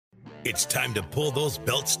It's time to pull those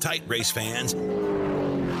belts tight, race fans.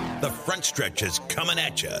 The front stretch is coming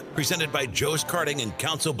at you, presented by Joe's Karting in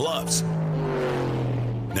Council Bluffs.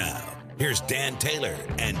 Now, here's Dan Taylor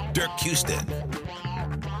and Dirk Houston.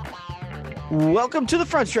 Welcome to the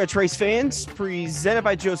front stretch, race fans, presented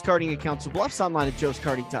by Joe's Karting in Council Bluffs, online at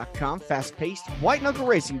joeskarting.com. Fast-paced, white knuckle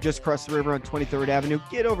racing just across the river on 23rd Avenue.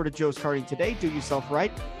 Get over to Joe's Karting today. Do yourself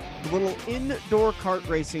right. A little indoor kart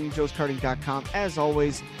racing, joeskarting.com as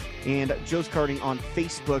always, and Joe's Karting on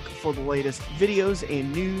Facebook for the latest videos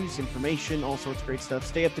and news, information, all sorts of great stuff.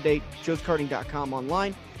 Stay up to date, joeskarting.com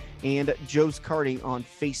online and Joe's Karting on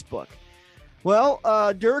Facebook. Well,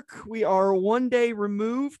 Dirk, we are one day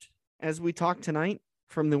removed as we talk tonight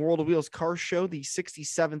from the World of Wheels Car Show, the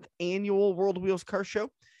 67th annual World of Wheels Car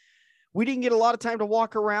Show. We didn't get a lot of time to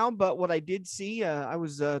walk around, but what I did see, I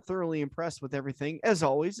was thoroughly impressed with everything. As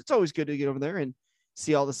always, it's always good to get over there and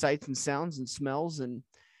see all the sights and sounds and smells and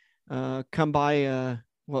come by,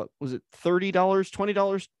 what was it, $30,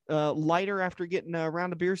 $20 lighter after getting a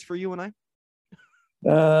round of beers for you and I?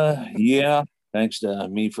 Yeah, thanks to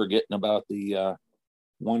me forgetting about the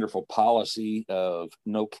wonderful policy of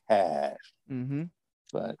no cash. Mm-hmm.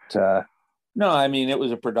 But no, I mean, it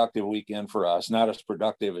was a productive weekend for us. Not as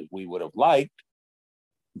productive as we would have liked,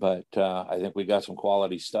 but I think we got some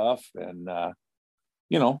quality stuff and,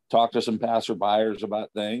 talked to some passerbyers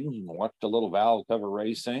about things and watched a little valve cover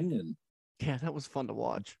racing. And yeah, that was fun to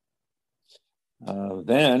watch.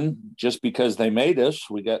 Then, just because they made us,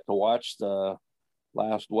 we got to watch the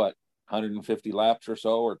last, 150 laps or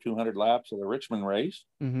so, or 200 laps of the Richmond race,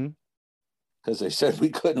 because they said we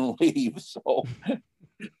couldn't leave. So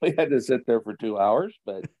we had to sit there for 2 hours,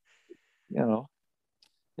 but it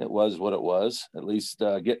was what it was. At least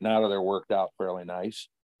getting out of there worked out fairly nice.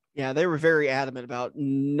 Yeah, they were very adamant about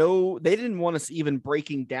they didn't want us even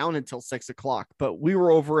breaking down until 6 o'clock, but we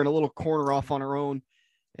were over in a little corner off on our own.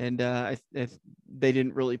 And they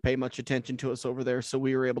didn't really pay much attention to us over there. So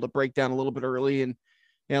we were able to break down a little bit early. And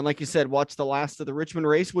like you said, watch the last of the Richmond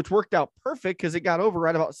race, which worked out perfect because it got over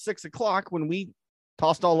right about 6 o'clock when we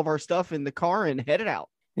tossed all of our stuff in the car and headed out.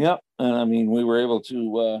 Yep. And I mean, we were able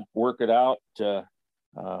to work it out.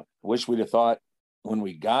 Wish we'd have thought when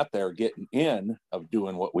we got there getting in of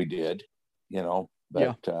doing what we did, but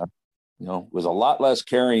it was a lot less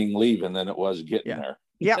carrying leaving than it was getting there.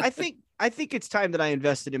 Yeah. I think it's time that I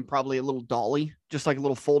invested in probably a little dolly, just like a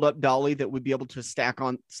little fold up dolly that would be able to stack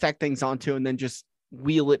things onto and then just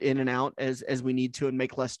wheel it in and out as we need to and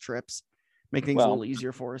make less trips, make things a little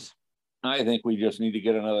easier for us. I think we just need to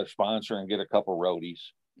get another sponsor and get a couple roadies.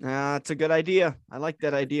 That's a good idea. I like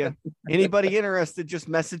that idea. Anybody interested, just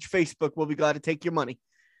message Facebook. We'll be glad to take your money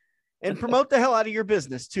and promote the hell out of your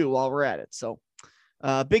business too while we're at it. So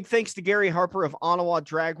big thanks to Gary Harper of Ottawa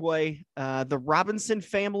Dragway, the Robinson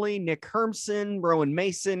family, Nick Hermson, Rowan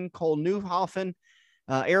Mason, Cole Newhoffen,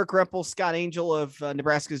 Eric Rempel, Scott Angell of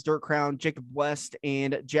Nebraska's Dirt Crown, Jacob West,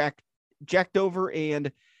 and Jack Dover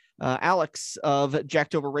and Alex of Jack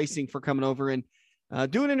Dover Racing for coming over and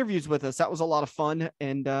doing interviews with us. That was a lot of fun,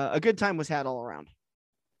 and a good time was had all around.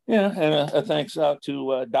 Yeah, and a thanks out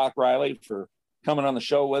to Doc Riley for coming on the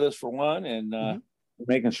show with us for one, and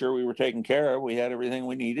making sure we were taken care of. We had everything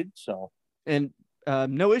we needed. So, and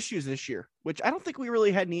no issues this year, which I don't think we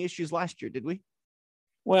really had any issues last year, did we?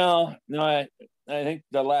 Well, no, I think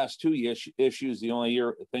the last two issues, the only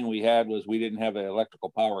thing we had was we didn't have an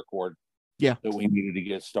electrical power cord that we needed to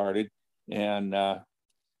get started. And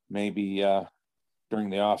maybe during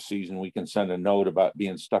the off season, we can send a note about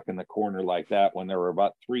being stuck in the corner like that when there were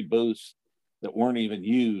about 3 booths that weren't even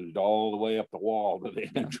used all the way up the wall to the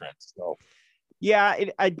entrance. So, yeah,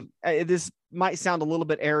 this might sound a little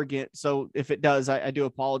bit arrogant. So if it does, I do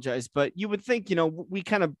apologize. But you would think, we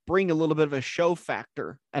kind of bring a little bit of a show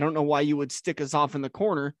factor. I don't know why you would stick us off in the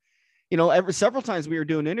corner. Several times we were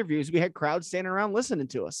doing interviews, we had crowds standing around listening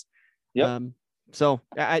to us. Yep. So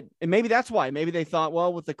and maybe that's why. Maybe they thought,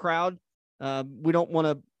 well, with the crowd, we don't want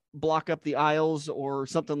to block up the aisles or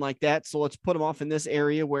something like that. So let's put them off in this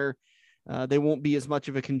area where they won't be as much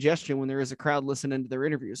of a congestion when there is a crowd listening to their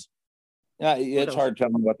interviews. Yeah, it's hard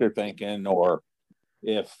telling what they're thinking, or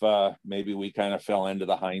if maybe we kind of fell into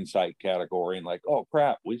the hindsight category and like, oh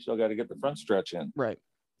crap, we still got to get the front stretch in. Right.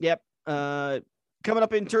 Yep. Coming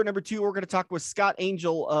up in turn number 2, we're going to talk with Scott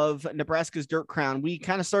Angell of Nebraska's Dirt Crown. We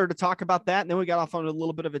kind of started to talk about that, and then we got off on a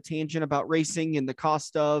little bit of a tangent about racing and the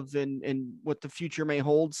cost of and what the future may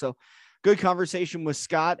hold. So good conversation with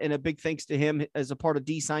Scott, and a big thanks to him as a part of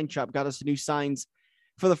D Sign Shop, got us new signs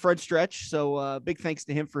for the front stretch. So big thanks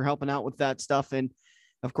to him for helping out with that stuff. And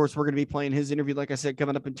Of course, we're going to be playing his interview, like I said,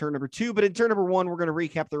 coming up in turn number 2. But in turn number 1, we're going to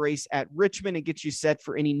recap the race at Richmond and get you set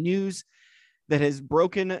for any news that has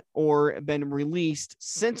broken or been released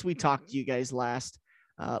since we talked to you guys last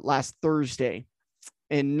Thursday.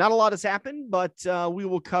 And not a lot has happened, but we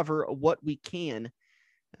will cover what we can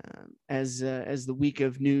as the week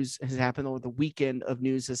of news has happened, or the weekend of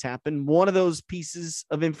news has happened. One of those pieces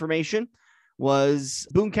of information was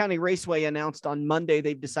Boone County Raceway announced on Monday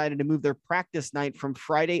they've decided to move their practice night from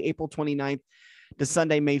Friday, April 29th to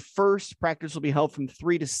Sunday, May 1st. Practice will be held from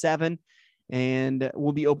 3 to 7 and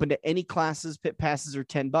will be open to any classes. Pit passes are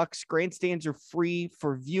 $10. Grandstands are free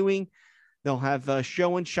for viewing. They'll have a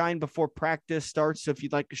show and shine before practice starts. So if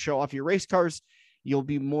you'd like to show off your race cars, you'll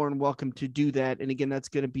be more than welcome to do that. And again, that's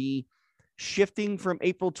going to be shifting from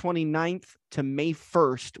April 29th to May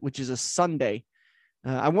 1st, which is a Sunday.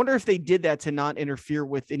 I wonder if they did that to not interfere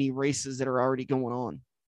with any races that are already going on.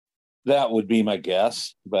 That would be my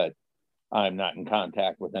guess, but I'm not in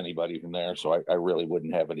contact with anybody from there, so I really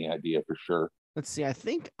wouldn't have any idea for sure. Let's see. I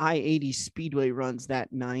think I-80 Speedway runs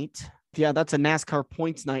that night. Yeah, that's a NASCAR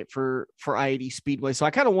points night for I-80 Speedway. So I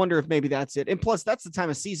kind of wonder if maybe that's it. And plus, that's the time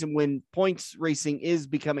of season when points racing is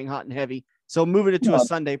becoming hot and heavy. So moving it to a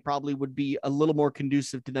Sunday probably would be a little more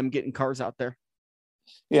conducive to them getting cars out there.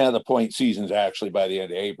 Yeah, the point season's actually by the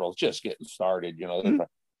end of April. It's just getting started. There's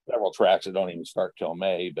several tracks that don't even start till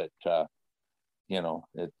May, but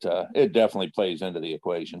it definitely plays into the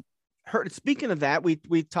equation. Speaking of that,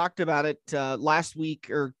 we talked about it last week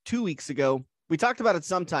or 2 weeks ago. We talked about it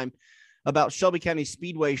sometime about Shelby County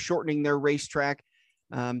Speedway shortening their racetrack.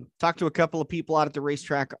 Talked to a couple of people out at the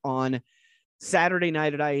racetrack on Saturday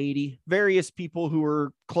night at I-80, various people who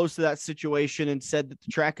were close to that situation, and said that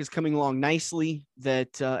the track is coming along nicely,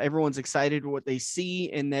 that everyone's excited with what they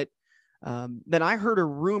see. And that then I heard a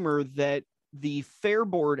rumor that the Fair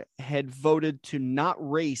Board had voted to not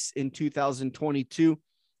race in 2022.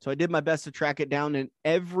 So I did my best to track it down, and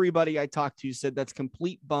everybody I talked to said that's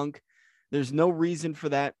complete bunk. There's no reason for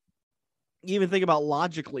that. Even think about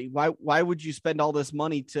logically, why would you spend all this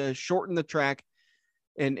money to shorten the track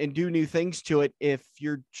and do new things to it if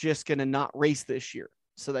you're just going to not race this year?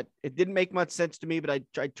 So that it didn't make much sense to me, but I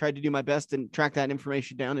tried to do my best and track that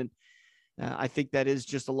information down. And I think that is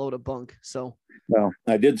just a load of bunk. So, well,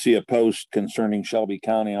 I did see a post concerning Shelby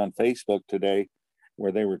County on Facebook today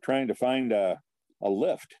where they were trying to find a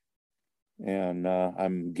lift. And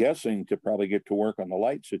I'm guessing to probably get to work on the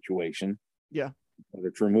light situation. Yeah. Whether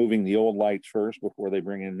it's removing the old lights first before they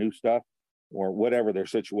bring in new stuff, or whatever their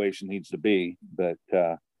situation needs to be. But,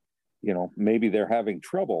 maybe they're having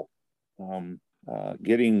trouble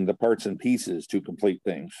getting the parts and pieces to complete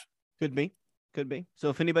things. Could be. So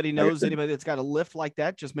if anybody knows anybody that's got a lift like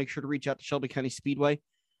that, just make sure to reach out to Shelby County Speedway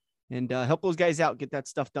and help those guys out, get that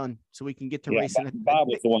stuff done so we can get to racing. Bob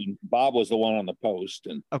was the one on the post.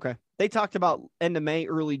 And okay. They talked about end of May,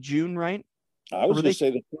 early June, right? I was going to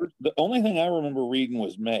say the only thing I remember reading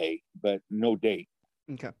was May, but no date.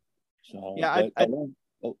 Okay. So yeah,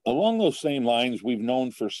 along those same lines, we've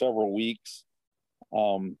known for several weeks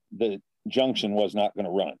the junction was not going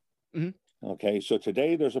to run. Mm-hmm. Okay, so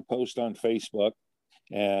today there's a post on Facebook,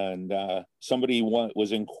 and somebody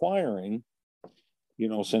was inquiring,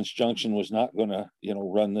 since junction was not going to,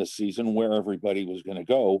 run this season, where everybody was going to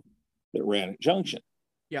go that ran at junction.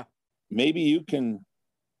 Yeah, maybe you can,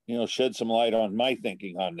 shed some light on my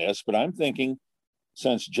thinking on this, but I'm thinking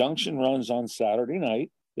since junction runs on Saturday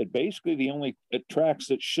night, that basically the only tracks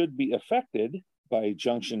that should be affected by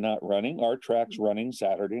junction not running are tracks running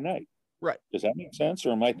Saturday night. Right. Does that make sense,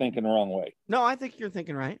 or am I thinking the wrong way? No, I think you're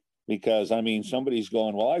thinking right. Because, somebody's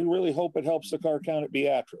going, well, I really hope it helps the car count at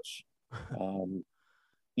Beatrice. And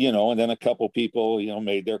then a couple people,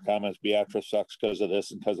 made their comments, Beatrice sucks because of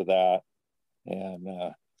this and because of that. And,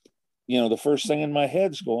 the first thing in my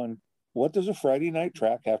head's going, what does a Friday night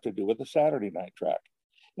track have to do with a Saturday night track?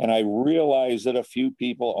 And I realize that a few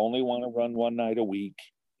people only want to run one night a week,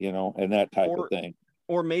 and that type of thing.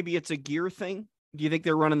 Or maybe it's a gear thing. Do you think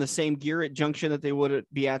they're running the same gear at Junction that they would at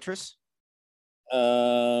Beatrice?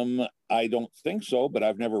 I don't think so, but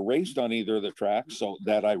I've never raced on either of the tracks, so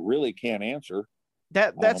that I really can't answer.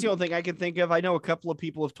 That's the only thing I can think of. I know a couple of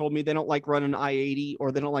people have told me they don't like running I-80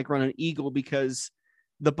 or they don't like running Eagle because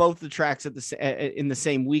both the tracks in the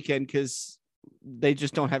same weekend, because they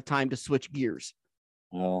just don't have time to switch gears.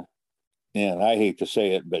 Well, and I hate to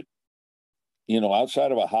say it, but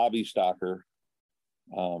outside of a hobby stocker,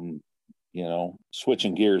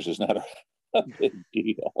 switching gears is not a big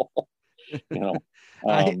deal.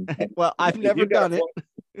 I've never done it.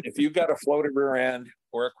 If you've got a floated rear end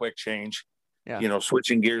or a quick change,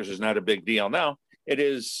 switching gears is not a big deal. Now, it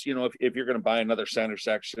is, if you're going to buy another center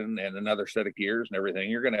section and another set of gears and everything,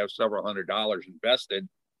 you're going to have several $100s invested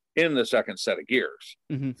in the second set of gears.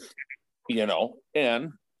 Mm-hmm.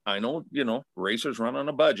 And I know, racers run on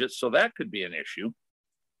a budget, so that could be an issue,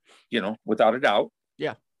 without a doubt.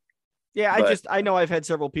 Yeah. Yeah. I know I've had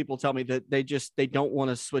several people tell me that they don't want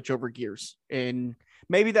to switch over gears. And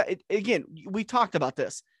maybe again, we talked about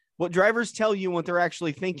this. What drivers tell you, what they're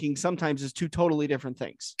actually thinking sometimes is two totally different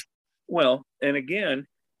things. Well, and again,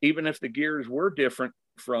 even if the gears were different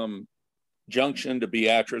from Junction to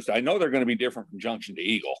Beatrice, I know they're going to be different from Junction to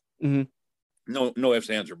Eagle. Mm-hmm. No ifs,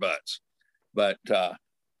 ands, or buts. But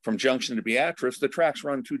from Junction to Beatrice, the tracks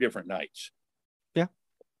run 2 different nights. Yeah.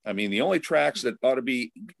 I mean, the only tracks that ought to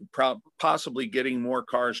be possibly getting more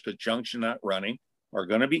cars to Junction not running are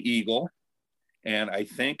going to be Eagle. And I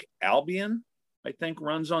think Albion,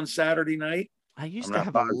 runs on Saturday night. I used to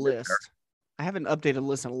have a list. I haven't updated a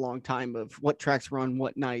list in a long time of what tracks run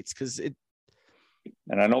what nights,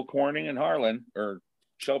 and I know Corning and Harlan or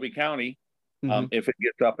Shelby County, mm-hmm. If it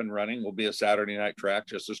gets up and running, will be a Saturday night track,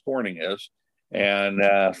 just as Corning is. And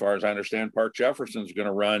as far as I understand, Park Jefferson's going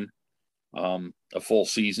to run a full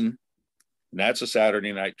season, and that's a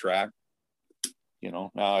Saturday night track.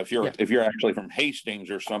 Now if you're actually from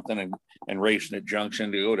Hastings or something and racing at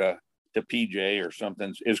Junction to go to PJ or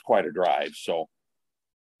something is quite a drive. So,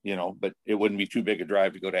 but it wouldn't be too big a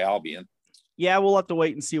drive to go to Albion. Yeah, we'll have to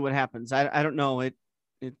wait and see what happens. I don't know.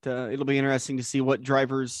 It'll be interesting to see what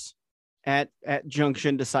drivers at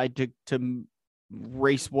Junction decide to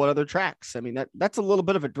race what other tracks. I mean, that's a little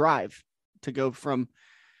bit of a drive to go from,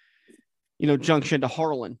 Junction to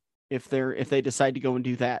Harlan if they decide to go and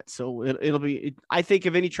do that. So it'll be, I think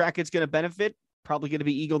if any track it's going to benefit, probably going to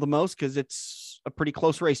be Eagle the most because it's a pretty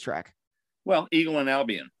close racetrack. Well, Eagle and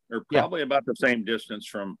Albion are probably about the same distance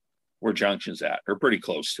from where Junction's at, or pretty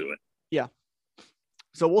close to it. Yeah.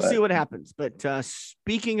 So we'll see what happens. But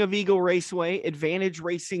speaking of Eagle Raceway, Advantage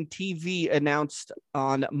Racing TV announced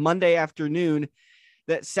on Monday afternoon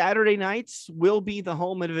that Saturday nights will be the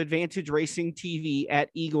home of Advantage Racing TV at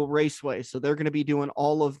Eagle Raceway. So they're going to be doing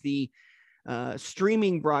all of the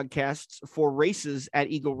streaming broadcasts for races at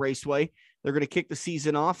Eagle Raceway. They're going to kick the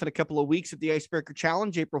season off in a couple of weeks at the Icebreaker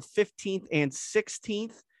Challenge, April 15th and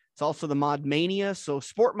 16th. It's also the Mod Mania. So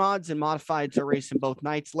sport mods and modifieds are racing both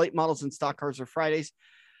nights. Late models and stock cars are Fridays.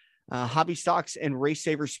 Hobby stocks and Race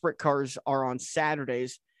Saver sprint cars are on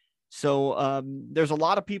Saturdays. So there's a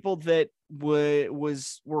lot of people that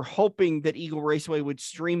were hoping that Eagle Raceway would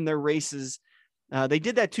stream their races. They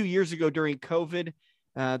did that 2 years ago during COVID.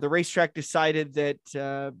 The racetrack decided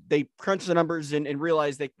that they crunched the numbers and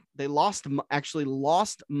realized they lost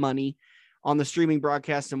money on the streaming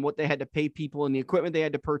broadcast and what they had to pay people and the equipment they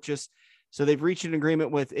had to purchase. So they've reached an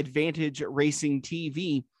agreement with Advantage Racing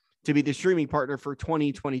TV to be the streaming partner for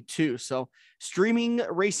 2022. So streaming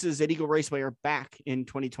races at Eagle Raceway are back in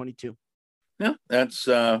 2022. Yeah, that's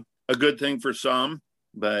a good thing for some,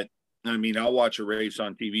 but I mean, I'll watch a race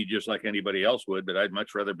on TV just like anybody else would, but I'd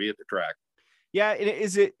much rather be at the track. Yeah,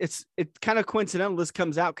 it's kind of coincidental this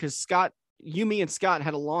comes out because Scott, me and Scott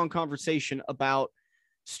had a long conversation about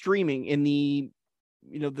streaming and the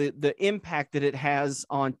impact that it has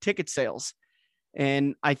on ticket sales.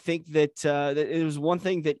 And I think that it was one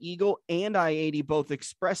thing that Eagle and I-80 both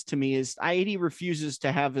expressed to me is I-80 refuses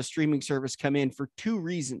to have a streaming service come in for 2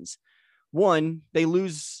 reasons. One, they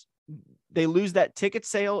lose that ticket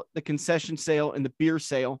sale, the concession sale, and the beer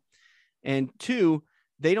sale. And 2,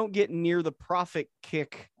 they don't get near the profit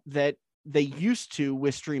kick that they used to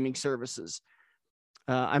with streaming services.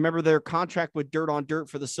 I remember their contract with Dirt on Dirt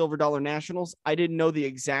for the Silver Dollar Nationals. I didn't know the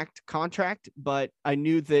exact contract, but I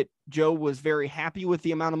knew that Joe was very happy with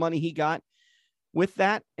the amount of money he got with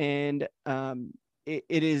that. And it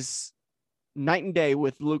is night and day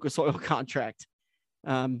with Lucas Oil contract.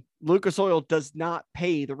 Lucas Oil does not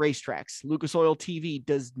pay the racetracks. Lucas Oil TV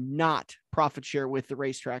does not profit share with the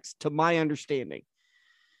racetracks, to my understanding.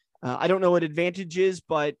 I don't know what Advantage is,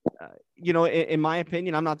 but, in my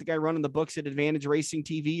opinion, I'm not the guy running the books at Advantage Racing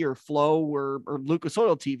TV or Flow or Lucas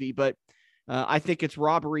Oil TV, but I think it's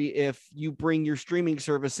robbery if you bring your streaming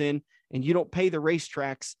service in and you don't pay the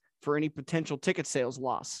racetracks for any potential ticket sales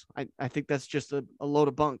loss. I think that's just a load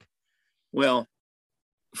of bunk. Well,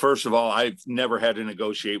 first of all, I've never had to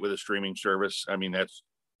negotiate with a streaming service. I mean,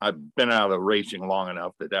 I've been out of racing long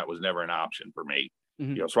enough that was never an option for me.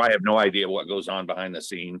 Mm-hmm. So I have no idea what goes on behind the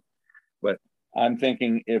scene. But I'm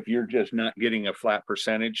thinking if you're just not getting a flat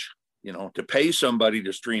percentage, to pay somebody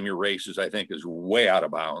to stream your races, I think is way out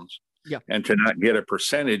of bounds. Yeah. And to not get a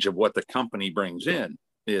percentage of what the company brings in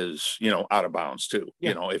is, out of bounds too.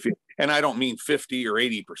 Yeah. And I don't mean 50 or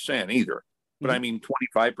 80% either. But I mean,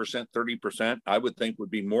 25%, 30%, I would think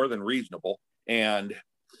would be more than reasonable. And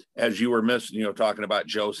as you were talking about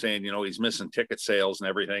Joe saying, he's missing ticket sales and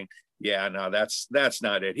everything. Yeah, no, that's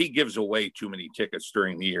not it. He gives away too many tickets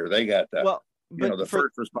during the year. They got that. Well, the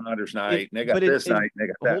first responders night, and they got this night, and they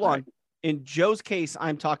got that. Hold on. In Joe's case,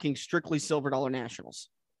 I'm talking strictly Silver Dollar Nationals.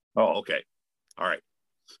 Oh, okay. All right.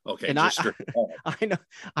 Okay. And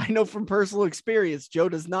I know from personal experience, Joe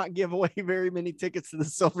does not give away very many tickets to the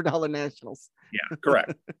Silver Dollar Nationals. Yeah,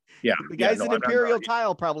 correct. Yeah. The guys at Imperial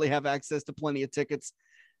Tile probably have access to plenty of tickets.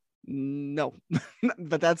 No,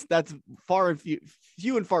 but that's far and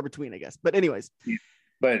few and far between, I guess. But anyways.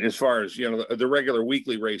 But as far as, the regular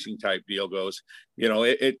weekly racing type deal goes,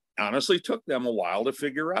 it honestly took them a while to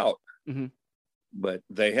figure out. Mm-hmm. But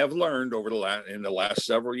they have learned in the last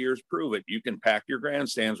several years, prove it. You can pack your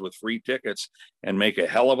grandstands with free tickets and make a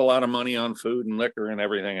hell of a lot of money on food and liquor and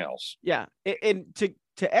everything else. Yeah. And to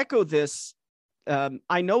echo this,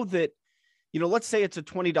 I know that, let's say it's a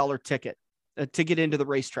 $20 ticket to get into the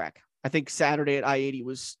racetrack. I think Saturday at I-80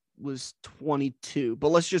 was 22, but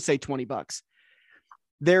let's just say $20.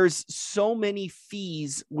 There's so many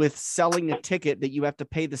fees with selling a ticket that you have to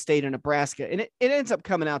pay the state of Nebraska. And it ends up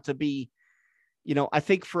coming out to be, I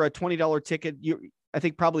think for a $20 ticket, I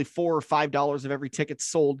think probably $4 or $5 of every ticket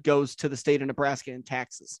sold goes to the state of Nebraska in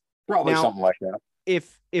taxes. Probably now, something like that.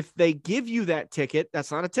 If they give you that ticket,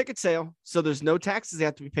 that's not a ticket sale. So there's no taxes that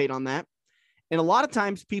have to be paid on that. And a lot of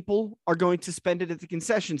times people are going to spend it at the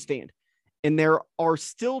concession stand. And there are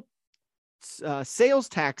still sales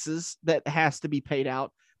taxes that has to be paid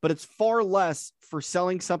out, but it's far less for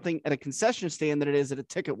selling something at a concession stand than it is at a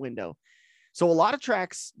ticket window. So a lot of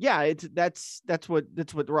tracks, that's what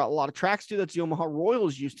a lot of tracks do. That's the Omaha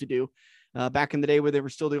Royals used to do back in the day where they were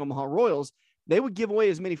still the Omaha Royals. They would give away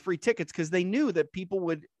as many free tickets because they knew that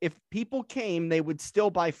if people came, they would still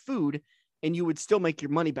buy food and you would still make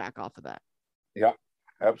your money back off of that. Yeah,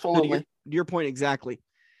 absolutely. To your point, exactly.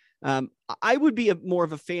 I would be more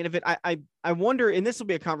of a fan of it. I wonder, and this will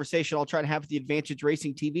be a conversation I'll try to have with the Advantage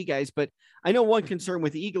Racing TV guys, but I know one concern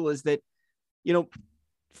with Eagle is that,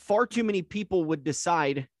 far too many people would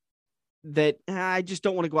decide that I just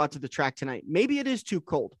don't want to go out to the track tonight. Maybe it is too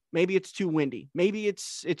cold. Maybe it's too windy. Maybe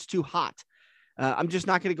it's too hot. I'm just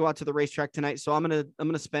not going to go out to the racetrack tonight. So I'm going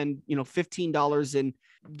to spend, $15 and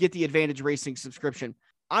get the Advantage Racing subscription.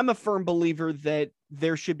 I'm a firm believer that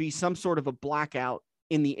there should be some sort of a blackout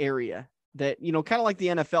in the area that, kind of like the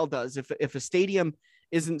NFL does. If a stadium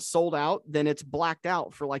isn't sold out, then it's blacked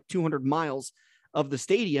out for like 200 miles of the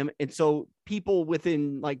stadium. And so people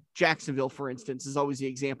within like Jacksonville, for instance, is always the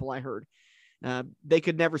example I heard. They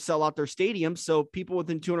could never sell out their stadium. So people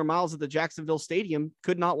within 200 miles of the Jacksonville stadium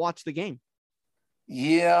could not watch the game.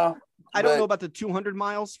 Yeah. I don't know about the 200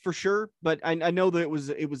 miles for sure, but I know that it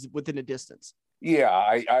was within a distance. Yeah.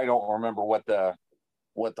 I don't remember what the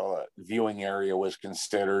viewing area was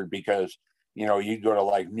considered because, you'd go to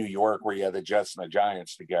like New York where you had the Jets and the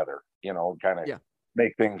Giants together, kind of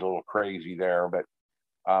make things a little crazy there. But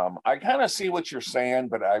I kind of see what you're saying,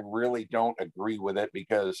 but I really don't agree with it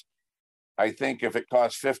because I think if it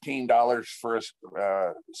costs $15 for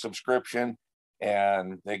a subscription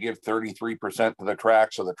and they give 33% to the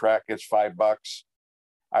track, so the track gets $5,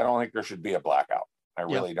 I don't think there should be a blackout. I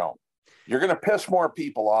really don't. You're going to piss more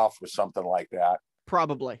people off with something like that.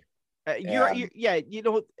 Probably.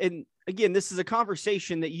 And again, this is a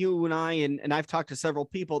conversation that you and I, and I've talked to several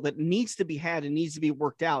people that needs to be had and needs to be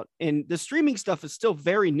worked out. And the streaming stuff is still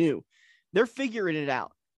very new. They're figuring it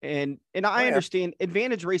out. And I understand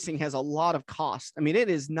Advantage Racing has a lot of cost. I mean, it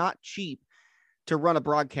is not cheap to run a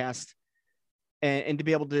broadcast and to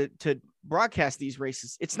be able to broadcast these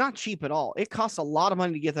races. It's not cheap at all. It costs a lot of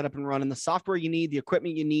money to get that up and running. The software you need, the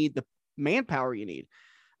equipment you need, the manpower you need.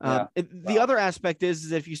 The other aspect is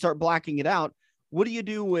that if you start blacking it out, what do you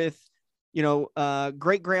do with,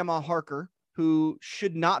 great grandma Harker, who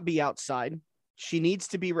should not be outside? She needs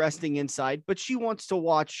to be resting inside, but she wants to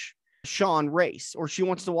watch Sean race, or she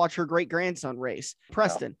wants to watch her great grandson race,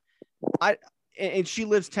 Preston. And she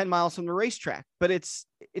lives 10 miles from the racetrack, but it's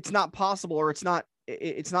not possible, or it's not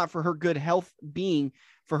for her good health being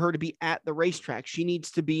for her to be at the racetrack. She needs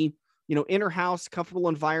to be, in her house, comfortable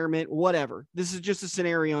environment, whatever. This is just a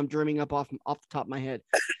scenario I'm dreaming up off the top of my head.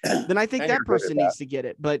 Then I think that person needs to get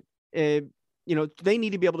it. But, they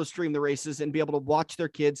need to be able to stream the races and be able to watch their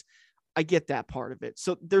kids. I get that part of it.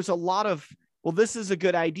 So there's a lot of, well, this is a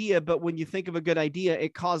good idea, but when you think of a good idea,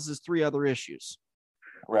 it causes 3 other issues.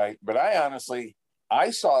 Right. But I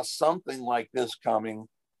saw something like this coming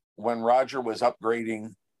when Roger was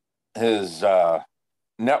upgrading his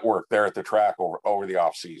network there at the track over the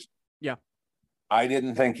off season. Yeah. I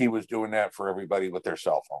didn't think he was doing that for everybody with their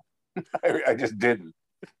cell phone. I just didn't.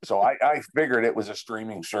 So I figured it was a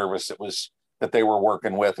streaming service that they were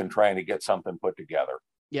working with and trying to get something put together.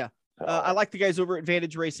 Yeah. I like the guys over at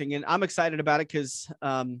Vantage Racing, and I'm excited about it because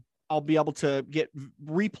I'll be able to get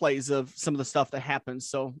replays of some of the stuff that happens.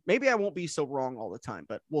 So maybe I won't be so wrong all the time,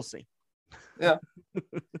 but we'll see. Yeah.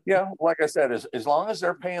 Yeah. Like I said, as long as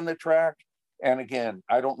they're paying the track. And again,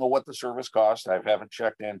 I don't know what the service costs. I haven't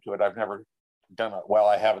checked into it. I've never done it. Well,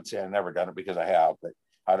 I haven't said I've never done it because I have, but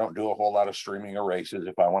I don't do a whole lot of streaming of races.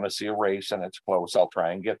 If I want to see a race and it's close, I'll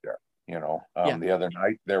try and get there. The other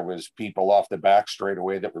night there was people off the back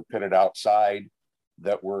straightaway that were pitted outside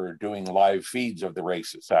that were doing live feeds of the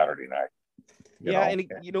races Saturday night. I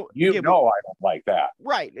don't like that.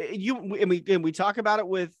 Right. We talk about it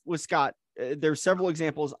with Scott. There's several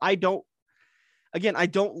examples. I don't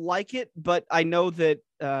like it, but I know that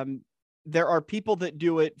there are people that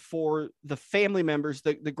do it for the family members,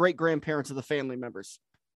 the great grandparents of the family members.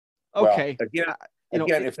 Okay. Well,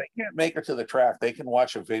 again, if they can't make it to the track, they can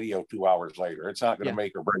watch a video 2 hours later. It's not going to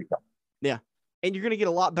make or break them. Yeah. And you're going to get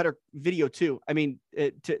a lot better video too. I mean,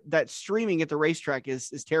 that streaming at the racetrack is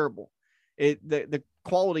terrible. The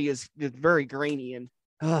quality is very grainy. And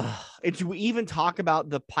we even talk about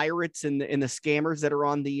the pirates and the scammers that are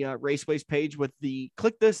on the Raceways page with the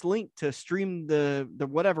click this link to stream the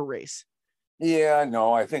whatever race. Yeah,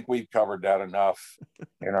 no, I think we've covered that enough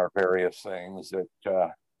in our various things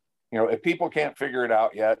that, if people can't figure it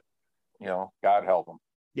out yet, God help them.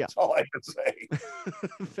 Yeah. That's all I can say.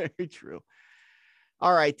 Very true.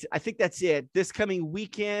 All right. I think that's it. This coming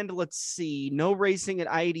weekend, let's see. No racing at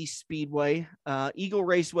I-80 Speedway. Eagle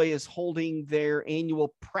Raceway is holding their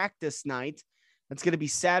annual practice night. That's going to be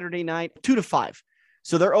Saturday night, 2 to 5.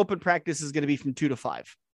 So their open practice is going to be from 2 to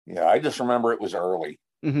 5. Yeah, I just remember it was early.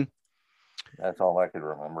 Mm-hmm. That's all I could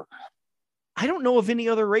remember. I don't know of any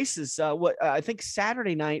other races. I think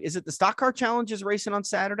Saturday night, is it the Stock Car Challenge is racing on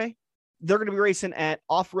Saturday? They're going to be racing at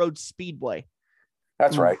Off-Road Speedway.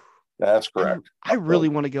 That's right. That's correct. I really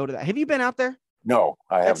want to go to that. Have you been out there? No,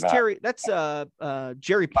 I have not. That's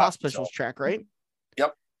Jerry Pospisil's track, right?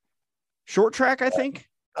 Yep. Short track, I think.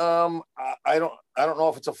 I don't know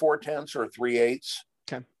if it's a 4/10 or 3/8.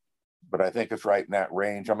 Okay. But I think it's right in that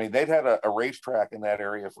range. I mean, they'd had a racetrack in that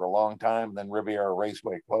area for a long time. Then Riviera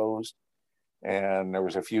Raceway closed, and there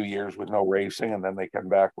was a few years with no racing, and then they come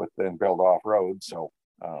back with and build off road. So,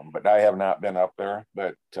 but I have not been up there.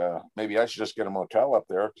 But maybe I should just get a motel up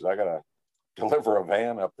there because I got to deliver a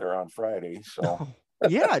van up there on Friday. So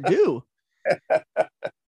yeah, I do.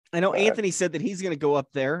 I know Anthony said that he's going to go up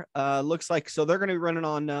there. Looks like so they're going to be running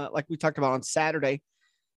on like we talked about on Saturday.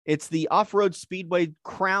 It's the Off-Road Speedway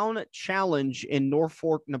Crown Challenge in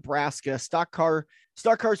Norfolk, Nebraska. Stock cars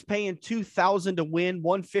paying $2,000 to win,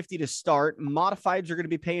 $150 to start. Modifieds are going to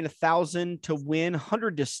be paying $1,000 to win,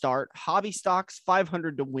 $100 to start. Hobby stocks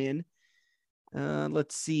 $500 to win.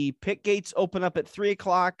 Let's see. Pit gates open up at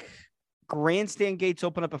 3:00. Grandstand gates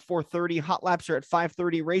open up at 4:30. Hot laps are at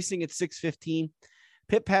 5:30. Racing at 6:15.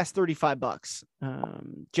 Pit pass $35.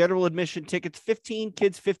 General admission tickets $15.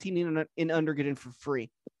 Kids 15 and under get in for free.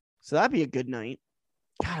 So that'd be a good night.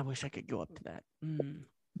 God, I wish I could go up to that.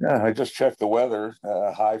 Yeah, I just checked the weather.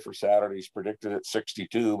 High for Saturday's predicted at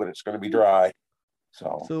 62, but it's going to be dry.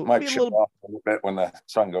 So it might chip off a little bit when the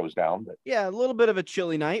sun goes down. But yeah, a little bit of a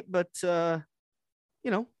chilly night, but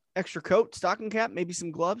extra coat, stocking cap, maybe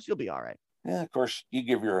some gloves, you'll be all right. Yeah, of course, you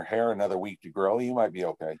give your hair another week to grow, you might be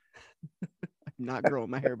okay. I'm not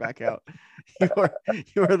growing my hair back out.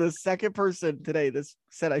 You are the second person today that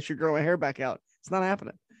said I should grow my hair back out. It's not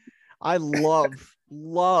happening. I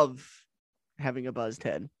love having a buzzed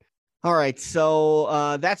head. All right,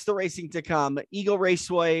 so that's the racing to come. Eagle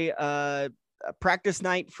Raceway practice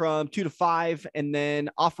night from 2 to 5, and then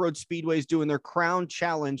Off-Road Speedway is doing their Crown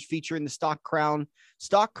Challenge featuring the Stock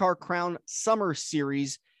Car Crown Summer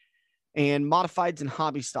Series and modifieds and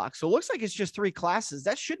hobby stock. So it looks like it's just 3 classes.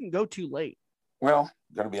 That shouldn't go too late. Well,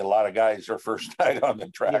 going to be a lot of guys their first night on the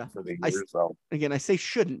track for the year. So again, I say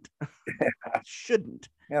shouldn't. Shouldn't.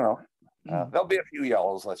 There'll be a few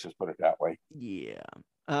yellows. Let's just put it that way. Yeah.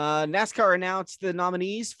 NASCAR announced the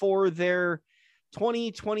nominees for their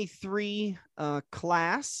 2023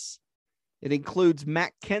 class. It includes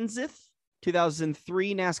Matt Kenseth,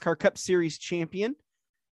 2003 NASCAR Cup Series champion,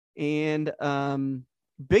 and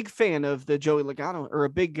big fan of the Joey Logano, or a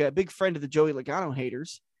big friend of the Joey Logano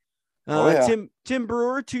haters. Tim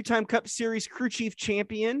Brewer, 2-time Cup Series crew chief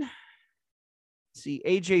champion. Let's see,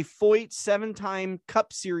 AJ Foyt, 7-time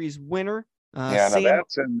Cup Series winner. That's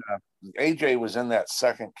in AJ was in that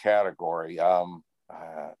second category.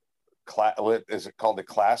 is it called the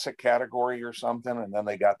classic category or something? And then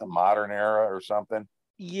they got the modern era or something.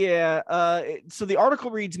 Yeah. So the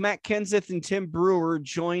article reads Matt Kenseth and Tim Brewer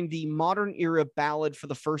joined the modern era ballad for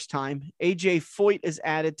the first time. AJ Foyt is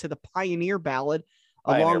added to the pioneer ballad,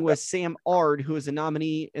 along with Sam Ard, who is a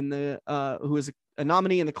nominee in the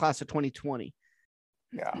class of 2020.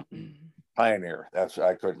 Yeah. Pioneer. I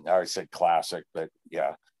said classic, but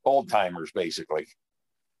yeah, old timers basically.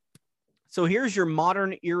 So here's your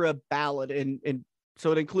modern era ballad. And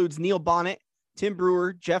so it includes Neil Bonnet, Tim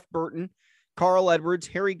Brewer, Jeff Burton, Carl Edwards,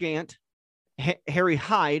 Harry Gant, Harry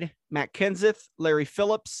Hyde, Matt Kenseth, Larry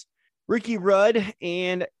Phillips, Ricky Rudd,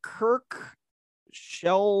 and Kirk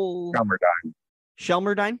Shelmerdine.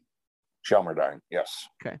 Yes.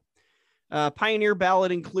 Okay. Pioneer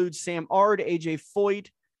ballad includes Sam Ard, AJ Foyt,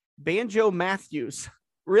 Banjo Matthews.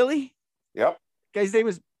 Really? Yep. Guy's name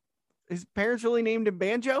is, his parents really named him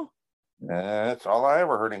Banjo? That's all I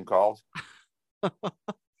ever heard him called. I'm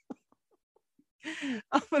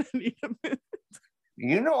gonna need a minute.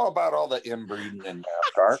 You know about all the inbreeding in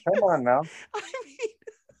NASCAR. Come on now. I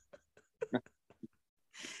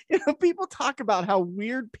mean, people talk about how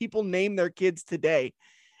weird people name their kids today,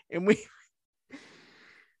 and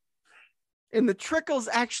the Trickles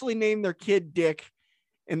actually named their kid Dick,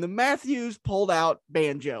 and the Matthews pulled out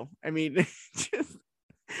Banjo. I mean,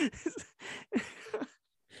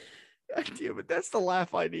 God damn it, that's the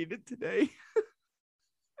laugh I needed today.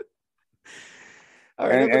 All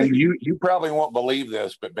right, and you probably won't believe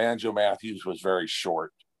this, but Banjo Matthews was very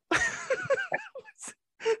short.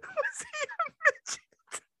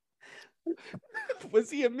 was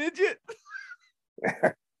he a midget?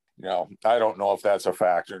 No, I don't know if that's a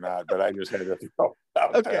fact or not, but I just had to throw it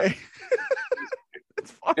out there.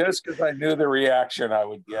 Just because I knew the reaction I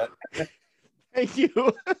would get. Thank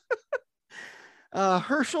you.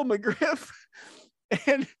 Herschel McGriff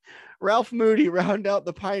and Ralph Moody round out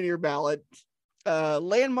the Pioneer ballot.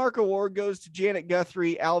 Landmark Award goes to Janet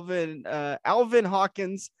Guthrie, Alvin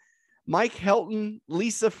Hawkins, Mike Helton,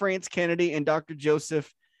 Lisa France Kennedy, and Dr.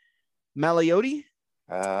 Joseph Maliotti.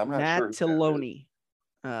 Nataloni,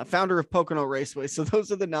 founder of Pocono Raceway. So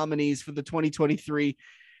those are the nominees for the 2023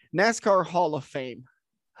 NASCAR Hall of Fame.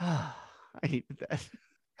 I needed that.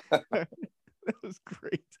 That was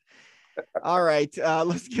great. All right,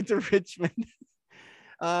 let's get to Richmond.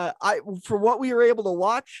 For what we were able to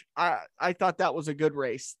watch, I thought that was a good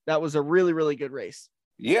race. That was a really, really good race.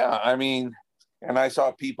 Yeah, I mean, and I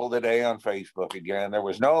saw people today on Facebook again. There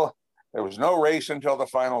was no race until the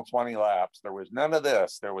final 20 laps. There was none of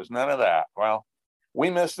this. There was none of that. Well, we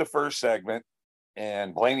missed the first segment,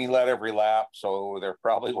 and Blaney led every lap, so there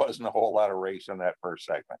probably wasn't a whole lot of race in that first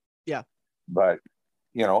segment. Yeah. But,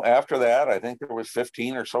 after that, I think there was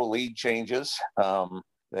 15 or so lead changes. Not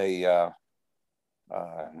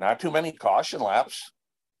too many caution laps.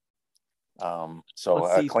 So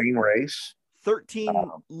a clean race. 13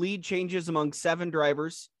 lead changes among 7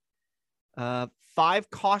 drivers. 5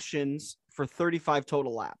 cautions for 35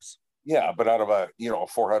 total laps. Yeah, but out of a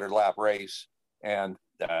 400 lap race, and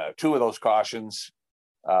 2 of those cautions,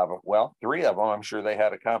 3 of them, I'm sure they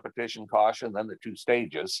had a competition caution, then the 2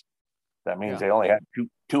 stages. That means they only had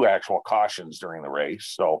two actual cautions during the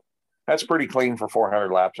race. So that's pretty clean for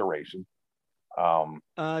 400 laps of racing.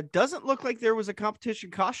 Doesn't look like there was a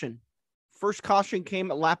competition caution. First caution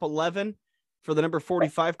came at lap 11 for the number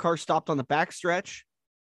 45 car stopped on the backstretch.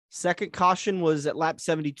 Second caution was at lap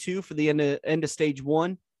 72 for the end of stage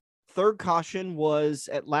 1. Third caution was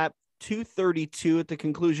at lap 232 at the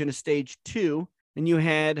conclusion of stage 2. And you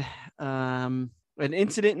had an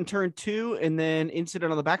incident in turn 2 and then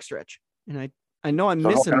incident on the backstretch. And I know I'm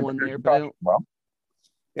missing one there, but I don't. Well,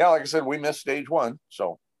 yeah, like I said, we missed stage 1.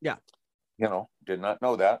 So yeah. Did not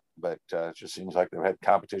know that, but it just seems like they've had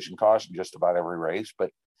competition caution just about every race.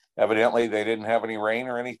 But evidently they didn't have any rain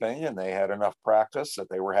or anything, and they had enough practice that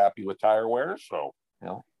they were happy with tire wear. So,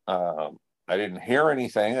 I didn't hear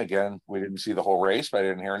anything. Again, we didn't see the whole race, but I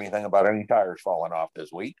didn't hear anything about any tires falling off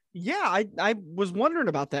this week. Yeah, I was wondering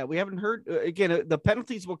about that. We haven't heard. Again, the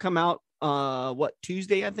penalties will come out,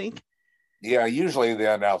 Tuesday, I think? Yeah, usually they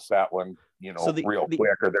announce that one, real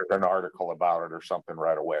quick, or there's an article about it or something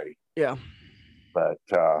right away. Yeah. But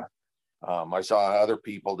I saw other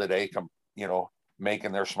people today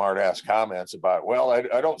making their smart ass comments about, well,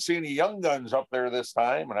 I don't see any young guns up there this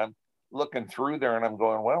time. And I'm looking through there and I'm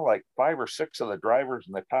going, well, like 5 or 6 of the drivers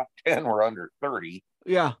in the top 10 were under 30.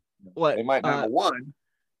 Yeah. What? They might not have won,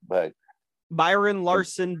 but Byron,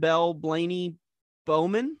 Larson, Bell, Blaney,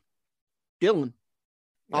 Bowman, Dillon.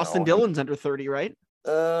 Austin Dillon's under 30, right?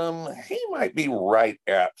 He might be right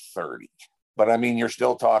at 30, but I mean, you're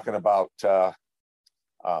still talking about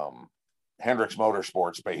Hendricks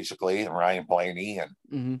Motorsports, basically, and Ryan Blaney.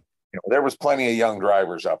 And there was plenty of young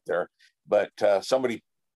drivers up there. But somebody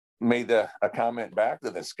made a comment back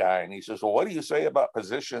to this guy, and he says, well, what do you say about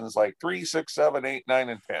positions like 3, 6, 7, 8, 9,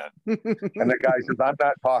 and 10? And the guy says, I'm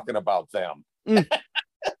not talking about them.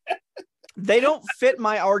 They don't fit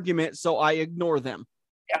my argument, so I ignore them.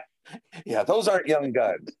 Yeah, those aren't young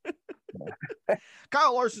guns.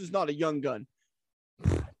 Kyle Larson's not a young gun.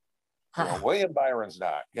 William Byron's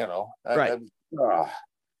not, Right.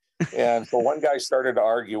 And so one guy started to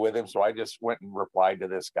argue with him, so I just went and replied to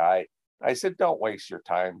this guy. I said, don't waste your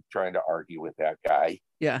time trying to argue with that guy.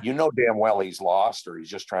 Yeah. You know damn well he's lost, or he's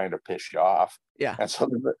just trying to piss you off. Yeah. And so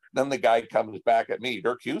then the guy comes back at me,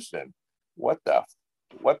 Dirk Houston, what the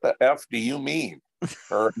F do you mean?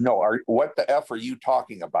 Or no, what the F are you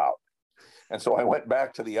talking about? And so I went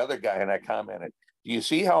back to the other guy and I commented, do you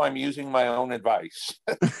see how I'm using my own advice?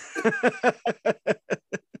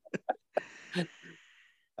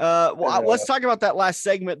 Let's talk about that last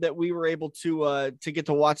segment that we were able to get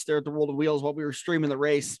to watch there at the World of Wheels while we were streaming the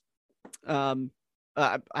race. I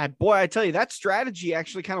tell you, that strategy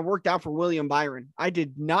actually kind of worked out for William Byron. I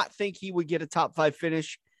did not think he would get a top 5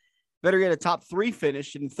 finish. Better get a top 3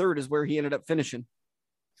 finish, and third is where he ended up finishing.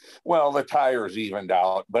 Well, the tires evened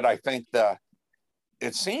out, but I think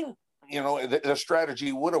it seemed, the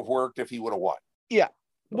strategy would have worked if he would have won. Yeah.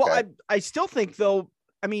 Well, Okay. I still think, though,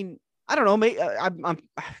 I mean, I don't know.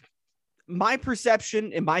 My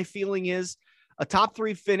perception and my feeling is a top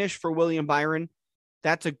 3 finish for William Byron.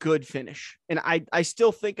 That's a good finish. And I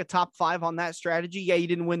still think a top 5 on that strategy. Yeah, you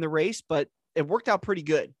didn't win the race, but it worked out pretty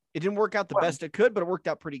good. It didn't work out the best it could, but it worked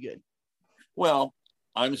out pretty good. Well,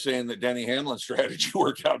 I'm saying that Denny Hamlin's strategy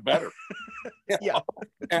worked out better. Yeah.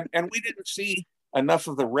 And we didn't see enough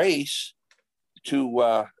of the race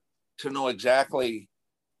to know exactly,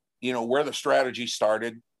 where the strategy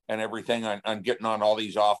started and everything on getting on all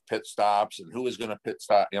these off pit stops and who was going to pit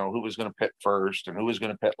stop, who was going to pit first and who was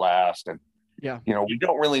going to pit last. And, we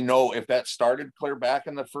don't really know if that started clear back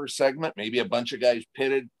in the first segment. Maybe a bunch of guys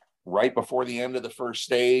pitted right before the end of the first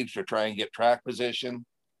stage to try and get track position.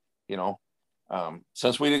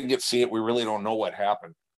 Since we didn't get to see it, we really don't know what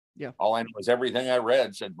happened. Yeah. All I know is everything I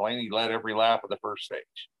read said Blaney led every lap of the first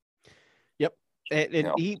stage. Yep.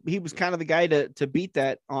 And he was kind of the guy to beat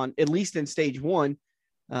that on, at least in stage 1.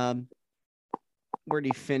 Where did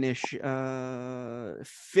he finish?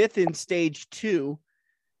 5th in stage 2.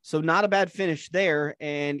 So not a bad finish there.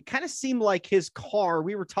 And kind of seemed like his car,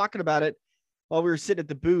 we were talking about it while we were sitting at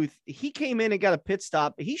the booth. He came in and got a pit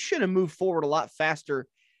stop. He should have moved forward a lot faster.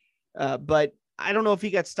 But I don't know if he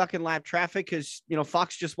got stuck in lap traffic because,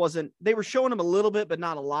 Fox just wasn't, they were showing him a little bit, but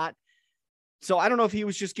not a lot. So I don't know if he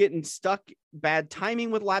was just getting stuck, bad timing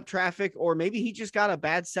with lap traffic, or maybe he just got a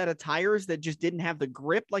bad set of tires that just didn't have the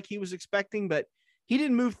grip like he was expecting, but he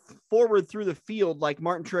didn't move forward through the field like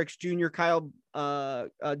Martin Truex Jr.,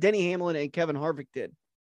 Denny Hamlin, and Kevin Harvick did.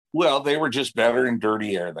 Well, they were just better in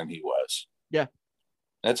dirty air than he was. Yeah.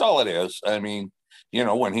 That's all it is. I mean,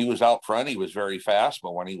 when he was out front, he was very fast,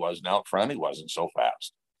 but when he wasn't out front, he wasn't so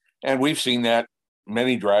fast. And we've seen that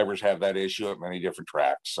many drivers have that issue at many different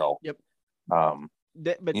tracks. So, yep.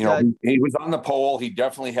 He was on the pole. He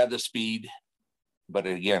definitely had the speed, but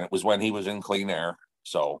again, it was when he was in clean air.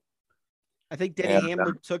 So I think Denny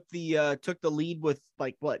Hamlin took the lead with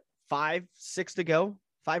 5 to go.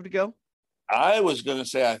 I was going to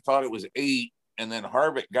say, I thought it was 8. And then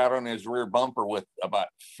Harvick got on his rear bumper with about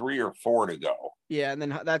 3 or 4 to go. Yeah, and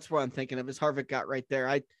then that's what I'm thinking of, is Harvick got right there.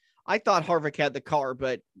 I thought Harvick had the car,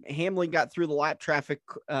 but Hamlin got through the lap traffic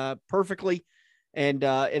perfectly, and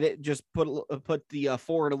it just put the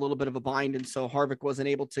 4 in a little bit of a bind, and so Harvick wasn't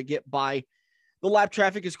able to get by the lap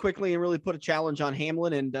traffic as quickly and really put a challenge on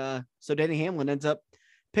Hamlin, and so Denny Hamlin ends up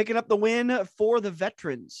picking up the win for the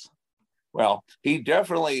veterans. Well,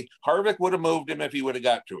 Harvick would have moved him if he would have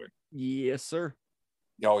got to him. Yes, sir.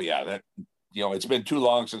 Oh, yeah. That, it's been too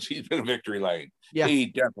long since he's been in victory lane. Yeah. He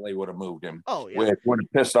definitely would have moved him. Oh, yeah. Which would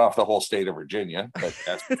have pissed off the whole state of Virginia. But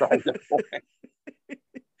that's besides the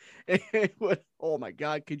point. Oh, my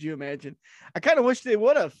God. Could you imagine? I kind of wish they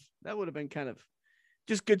would have. That would have been kind of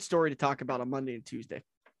just good story to talk about on Monday and Tuesday.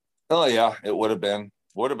 Oh, yeah. It would have been.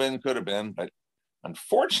 Would have been, could have been. But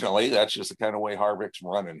unfortunately, that's just the kind of way Harvick's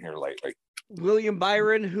running here lately. William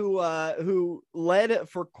Byron, who led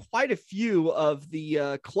for quite a few of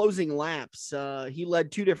the closing laps. He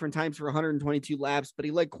led 2 different times for 122 laps, but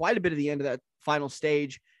he led quite a bit of the end of that final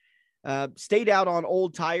stage. Stayed out on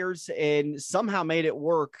old tires and somehow made it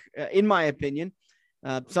work, in my opinion.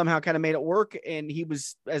 Somehow kind of made it work, and he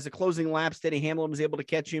was, as the closing laps, Denny Hamlin was able to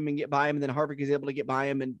catch him and get by him, and then Harvick was able to get by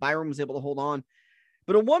him, and Byron was able to hold on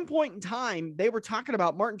But at one point in time, they were talking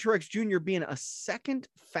about Martin Truex Jr. being a second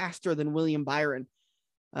faster than William Byron.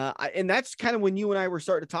 And that's kind of when you and I were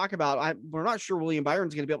starting to talk about, we're not sure William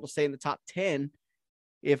Byron's going to be able to stay in the top 10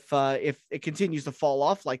 if it continues to fall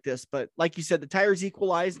off like this. But like you said, the tires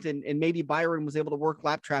equalized and maybe Byron was able to work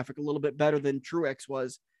lap traffic a little bit better than Truex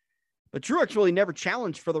was. But Truex really never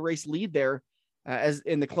challenged for the race lead there as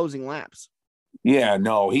in the closing laps. Yeah,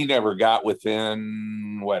 no, he never got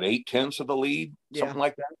within 8/10 of the lead, something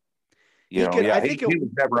like that. He was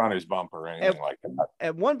never on his bumper or anything like that.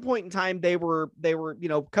 At one point in time, they were,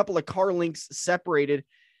 a couple of car lengths separated,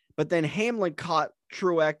 but then Hamlin caught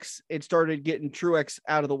Truex and started getting Truex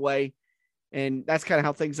out of the way. And that's kind of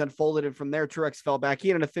how things unfolded. And from there, Truex fell back.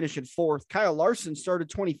 He ended up finishing 4th. Kyle Larson started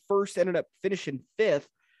 21st, ended up finishing 5th.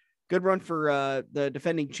 Good run for the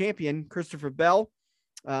defending champion, Christopher Bell.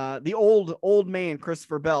 The old man,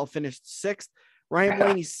 Christopher Bell, finished 6th. Ryan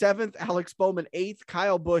Blaney 7th, Alex Bowman 8th,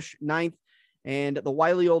 Kyle Busch 9th, and the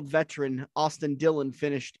wily old veteran Austin Dillon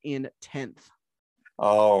finished in 10th.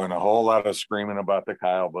 Oh, and a whole lot of screaming about the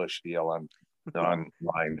Kyle Busch deal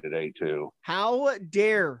online today too. How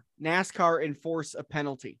dare NASCAR enforce a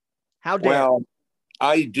penalty? How dare? Well,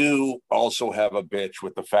 I do also have a bitch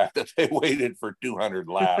with the fact that they waited for 200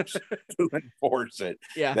 laps to enforce it.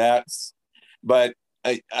 Yeah, but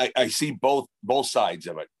I see both sides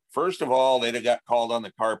of it. First of all, they'd have got called on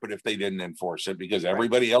the carpet if they didn't enforce it because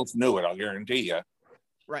everybody else knew it, I'll guarantee you.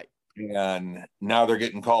 Right. And now they're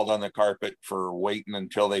getting called on the carpet for waiting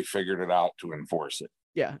until they figured it out to enforce it.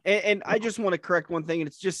 Yeah. And I just want to correct one thing, and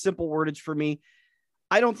it's just simple wordage for me.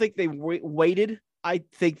 I don't think they waited. I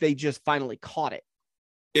think they just finally caught it.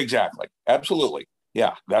 Exactly. Absolutely.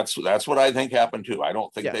 Yeah. That's what I think happened too. I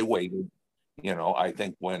don't think they waited. I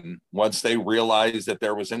think once they realized that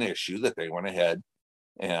there was an issue, that they went ahead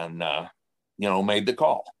and made the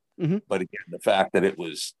call. Mm-hmm. But again, the fact that it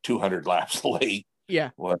was 200 laps late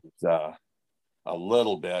was a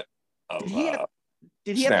little bit of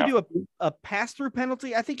did he have to do a pass-through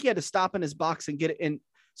penalty? I think he had to stop in his box and get it in.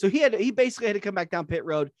 So he basically had to come back down pit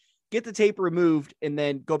road, get the tape removed, and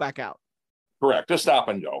then go back out. Correct. Just stop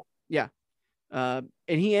and go. Yeah. And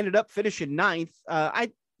he ended up finishing 9th.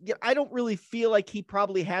 I don't really feel like he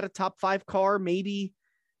probably had a top 5 car, maybe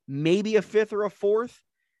a 5th or a 4th,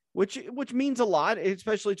 which means a lot,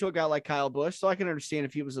 especially to a guy like Kyle Busch. So I can understand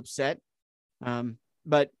if he was upset.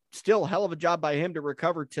 But still, hell of a job by him to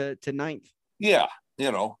recover to 9th. Yeah,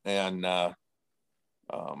 and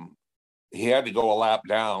he had to go a lap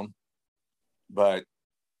down, but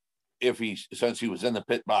since he was in the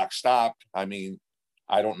pit box stopped, I mean,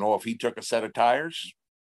 I don't know if he took a set of tires,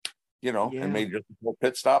 and made just a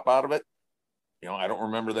pit stop out of it. I don't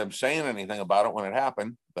remember them saying anything about it when it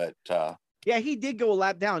happened, but yeah, he did go a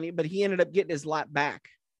lap down, but he ended up getting his lap back.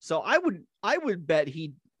 So I would bet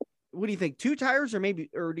what do you think? 2 tires or did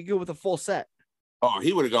he go with a full set? Oh,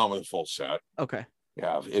 he would have gone with a full set. Okay.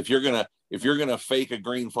 Yeah. If you're gonna fake a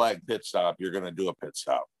green flag pit stop, you're gonna do a pit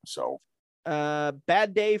stop. So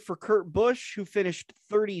bad day for Kurt Busch, who finished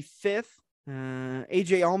 35th.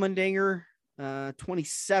 AJ Allmendinger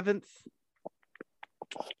 27th.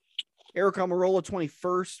 Eric Almirola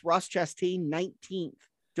 21st. Ross Chastain 19th.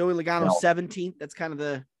 Joey Logano 17th. That's kind of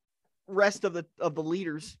the rest of the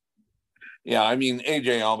leaders. Yeah, I mean,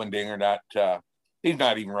 AJ Allmendinger, he's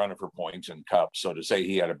not even running for points in Cup. So to say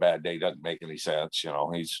he had a bad day doesn't make any sense.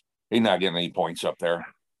 He's not getting any points up there.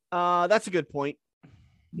 That's a good point.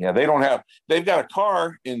 Yeah, they've got a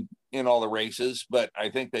car in all the races, but I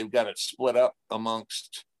think they've got it split up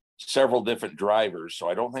amongst several different drivers. So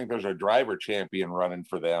I don't think there's a driver champion running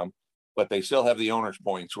for them, but they still have the owner's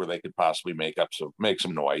points where they could possibly make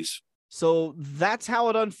some noise. So that's how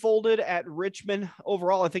it unfolded at Richmond.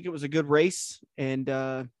 Overall, I think it was a good race, and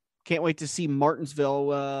can't wait to see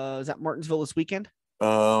Martinsville. Is that Martinsville this weekend?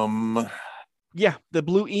 Yeah, the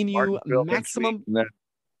Blue Emu Maximum.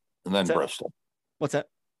 And then Bristol. What's that?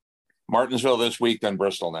 Martinsville this week, then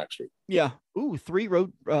Bristol next week. Yeah. Ooh, 3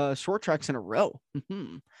 road short tracks in a row.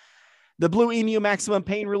 Mm-hmm. The Blue Emu Maximum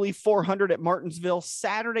Pain Relief 400 at Martinsville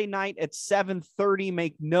Saturday night at 7:30.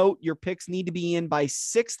 Make note, your picks need to be in by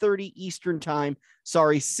 6:30 Eastern time.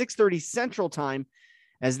 6:30 Central time,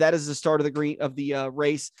 as that is the start of the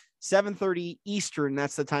race. 7:30 Eastern.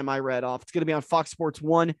 That's the time I read off. It's going to be on Fox Sports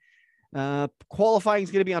 1. Qualifying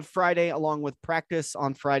is going to be on Friday, along with practice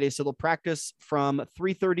on Friday. So they'll practice from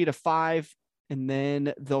 3:30 to 5. And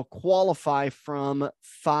then they'll qualify from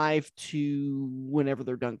 5 to whenever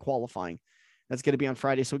they're done qualifying. That's going to be on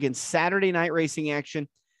Friday. So again, Saturday night racing action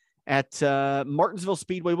at Martinsville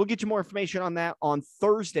Speedway. We'll get you more information on that on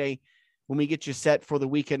Thursday when we get you set for the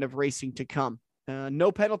weekend of racing to come.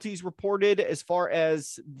 No penalties reported as far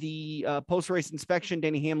as the post-race inspection.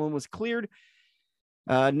 Denny Hamlin was cleared.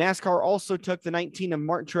 NASCAR also took the 19 of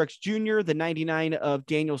Martin Truex Jr., the 99 of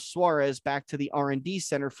Daniel Suarez back to the R&D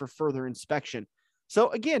Center for further inspection. So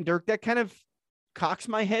again, Dirk, that kind of cocks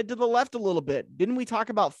my head to the left a little bit. Didn't we talk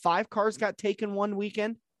about 5 cars got taken one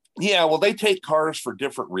weekend? Yeah, well, they take cars for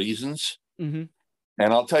different reasons. Mm-hmm.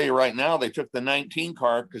 And I'll tell you right now, they took the 19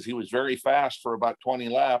 car because he was very fast for about 20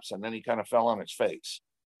 laps, and then he kind of fell on his face.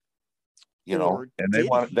 You know, and they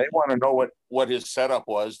want to know what his setup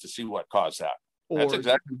was to see what caused that. That's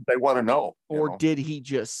exactly what they want to know. Or did he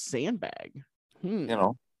just sandbag? You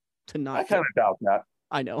know, I kind of doubt that.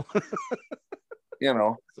 I know. You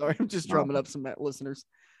know, sorry, I'm just drumming up some listeners.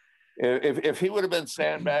 If he would have been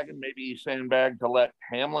sandbagging, maybe he sandbagged to let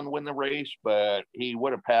Hamlin win the race, but he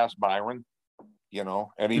would have passed Byron, you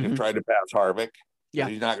know, and he'd have tried to pass Harvick. Yeah.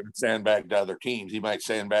 He's not going to sandbag to other teams. He might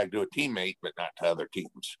sandbag to a teammate, but not to other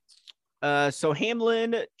teams. So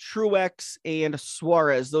Hamlin, Truex, and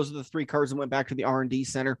Suarez, those are the 3 cars that went back to the R&D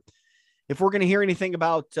Center. If we're going to hear anything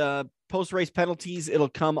about post-race penalties, it'll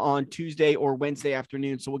come on Tuesday or Wednesday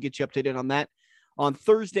afternoon. So we'll get you updated on that on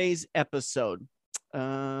Thursday's episode.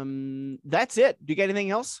 That's it. Do you got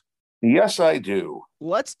anything else? Yes, I do.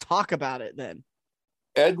 Let's talk about it then.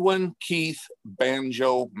 Edwin Keith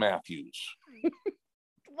Banjo Matthews.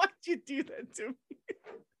 Why'd you do that to me?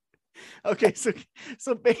 Okay, so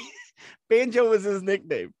Banjo was his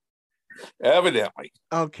nickname. Evidently.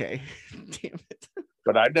 Okay. Damn it.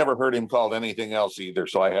 But I'd never heard him called anything else either,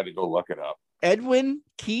 so I had to go look it up. Edwin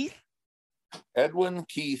Keith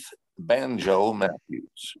Banjo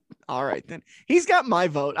Matthews. All right, then. He's got my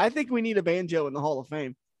vote. I think we need a banjo in the Hall of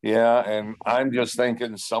Fame. Yeah, and I'm just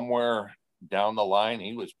thinking somewhere down the line,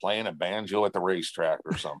 he was playing a banjo at the racetrack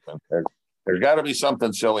or something. There's got to be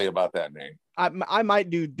something silly about that name. I might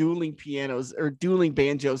do dueling pianos or dueling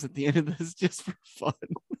banjos at the end of this just for fun.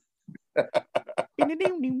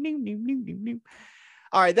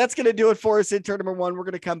 All right, that's going to do it for us in turn number 1. We're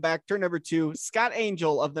going to come back. Turn number 2, Scott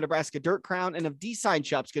Angell of the Nebraska Dirt Crown and of D-Sign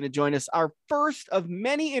Shop is going to join us. Our first of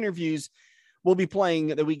many interviews we'll be playing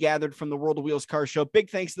that we gathered from the World of Wheels Car Show. Big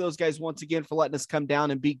thanks to those guys once again for letting us come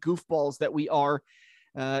down and be goofballs that we are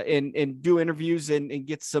and do interviews and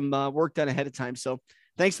get some work done ahead of time. So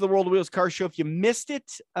thanks to the World of Wheels Car Show. If you missed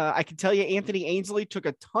it, I can tell you Anthony Ainsley took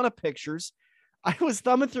a ton of pictures. I was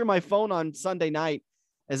thumbing through my phone on Sunday night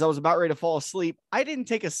as I was about ready to fall asleep. I didn't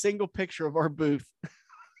take a single picture of our booth.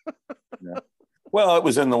 Yeah. Well, it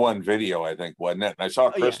was in the one video, I think, wasn't it? And I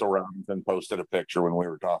saw Crystal Robinson posted a picture when we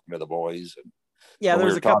were talking to the boys. And yeah,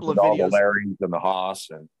 there's a couple of videos. All the Larrys and the Haas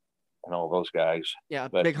and all those guys. Yeah,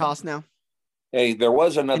 but, big Haas now. Hey, there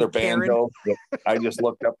was another banjo that I just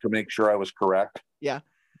looked up to make sure I was correct. Yeah.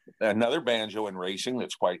 Another banjo in racing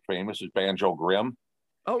that's quite famous is Banjo Grimm.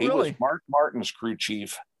 Oh, he really? was Mark Martin's crew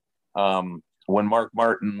chief when Mark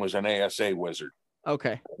Martin was an ASA wizard.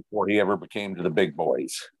 Okay. Before he ever became to the big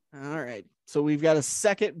boys. All right. So we've got a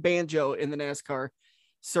second banjo in the NASCAR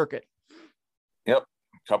circuit. Yep.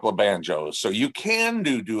 A couple of banjos. So you can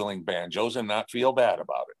do dueling banjos and not feel bad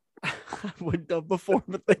about it. I wouldn't have before,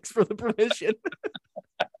 but thanks for the permission.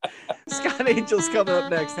 Scott Angell's coming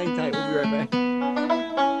up next. Hang tight. We'll be right back.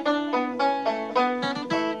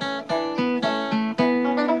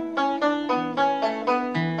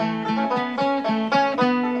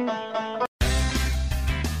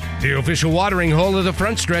 The official watering hole of the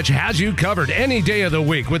front stretch has you covered any day of the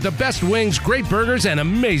week with the best wings, great burgers, and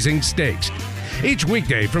amazing steaks. Each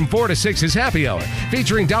weekday from 4 to 6 is happy hour,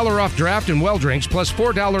 featuring $1 off draft and well drinks plus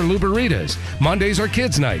 $4 Luberitas. Mondays are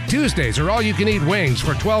kids' night. Tuesdays are all-you-can-eat wings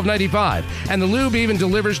for $12.95, and the lube even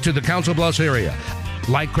delivers to the Council Bluffs area.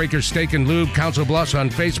 Like Quaker Steak and Lube Council Bluffs on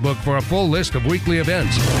Facebook for a full list of weekly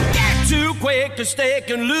events. Get to Quaker Steak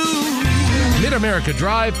and Lube. Mid-America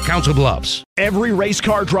Drive, Council Bluffs. Every race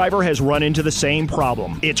car driver has run into the same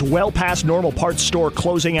problem. It's well past normal parts store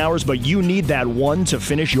closing hours, but you need that one to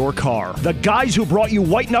finish your car. The guys who brought you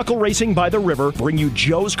White Knuckle Racing by the River bring you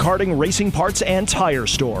Joe's Karting Racing Parts and Tire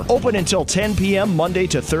Store. Open until 10 p.m. Monday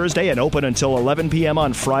to Thursday and open until 11 p.m.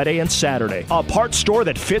 on Friday and Saturday. A parts store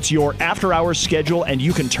that fits your after-hours schedule, and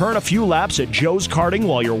you can turn a few laps at Joe's Karting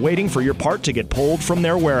while you're waiting for your part to get pulled from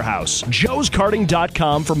their warehouse.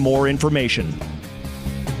 joeskarting.com for more information.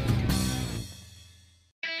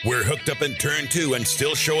 We're hooked up in turn 2 and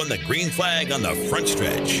still showing the green flag on the front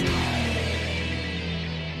stretch.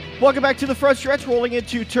 Welcome back to the front stretch, rolling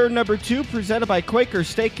into turn number 2, presented by Quaker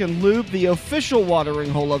Steak and Lube, the official watering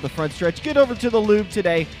hole of the front stretch. Get over to the Lube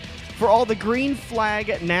today for all the green flag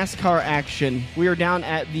NASCAR action. We are down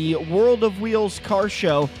at the World of Wheels Car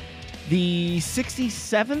Show, the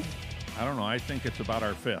 67th I don't know. I think it's about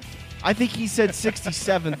our 5th. I think he said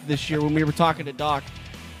 67th this year when we were talking to Doc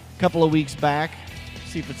a couple of weeks back.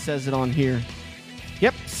 See if it says it on here.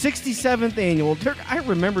 Yep, 67th annual. Dirk, I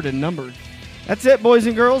remembered a number. That's it, boys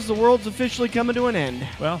and girls. The world's officially coming to an end.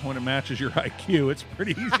 Well, when it matches your IQ, it's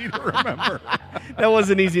pretty easy to remember. That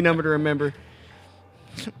was an easy number to remember.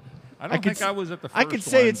 I don't think I was at the first I could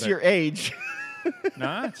say one, it's your age.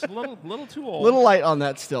 Nah, it's a little too old. A little light on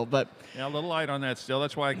that still, but... Yeah, a little light on that still.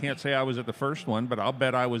 That's why I can't say I was at the first one, but I'll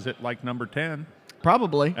bet I was at like number 10.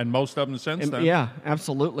 Probably. And most of them since then. Yeah,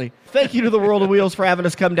 absolutely. Thank you to the World of Wheels for having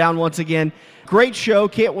us come down once again. Great show.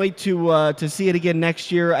 Can't wait to see it again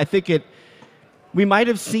next year. I think we might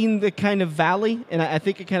have seen the kind of valley, and I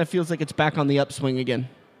think it kind of feels like it's back on the upswing again.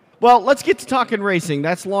 Well, let's get to talking racing.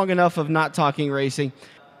 That's long enough of not talking racing.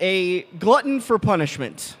 A glutton for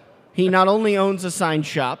punishment. He not only owns a sign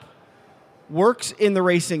shop, works in the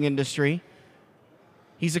racing industry,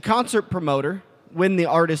 he's a concert promoter when the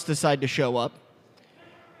artists decide to show up,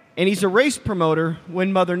 and he's a race promoter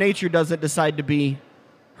when Mother Nature doesn't decide to be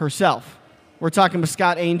herself. We're talking with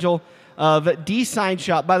Scott Angell of D Sign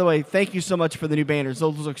Shop. By the way, thank you so much for the new banners.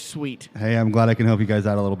 Those look sweet. Hey, I'm glad I can help you guys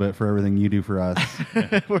out a little bit for everything you do for us.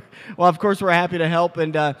 Well, of course, we're happy to help.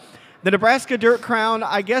 And the Nebraska Dirt Crown,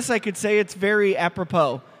 I guess I could say it's very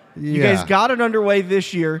apropos. Yeah. You guys got it underway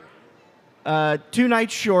this year. 2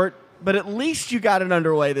 nights short, but at least you got it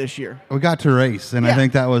underway this year. We got to race, and I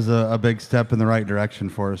think that was a big step in the right direction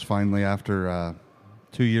for us finally after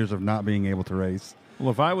 2 years of not being able to race. Well,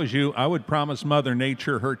 if I was you, I would promise Mother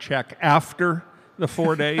Nature her check after the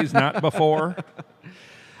 4 days, not before.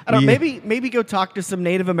 I don't know, maybe go talk to some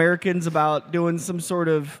Native Americans about doing some sort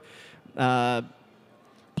of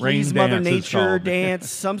please Mother Nature dance,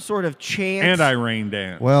 some sort of chant. Anti-rain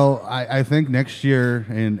dance. Well, I think next year,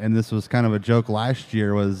 and this was kind of a joke last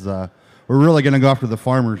year, was we're really going to go after the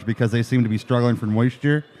farmers because they seem to be struggling for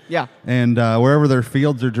moisture. Yeah. And wherever their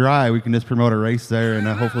fields are dry, we can just promote a race there, and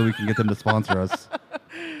hopefully we can get them to sponsor us.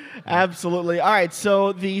 Absolutely. All right,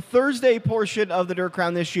 so the Thursday portion of the Dirt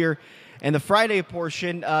Crown this year and the Friday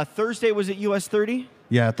portion, Thursday was at US 30?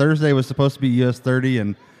 Yeah, Thursday was supposed to be US 30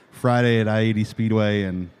 and Friday at I-80 Speedway,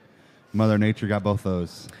 and Mother Nature got both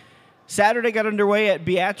those. Saturday got underway at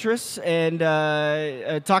Beatrice, and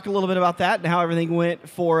talk a little bit about that and how everything went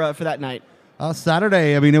for that night.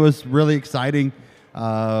 Saturday, I mean, it was really exciting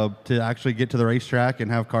to actually get to the racetrack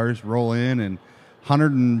and have cars roll in, and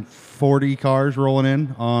 140 cars rolling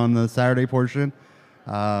in on the Saturday portion.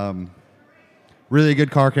 Really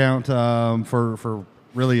good car count for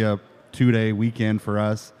really a 2-day weekend for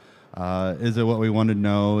us. Is it what we wanted?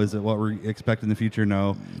 No. Is it what we expect in the future?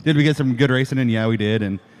 No. Did we get some good racing in? Yeah, we did.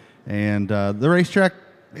 And the racetrack,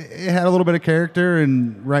 it had a little bit of character,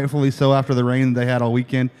 and rightfully so after the rain they had all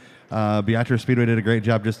weekend. Beatrice Speedway did a great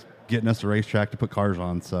job just getting us a racetrack to put cars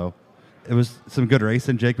on. So it was some good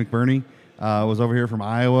racing. Jake McBurney was over here from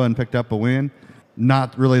Iowa and picked up a win.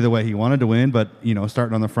 Not really the way he wanted to win, but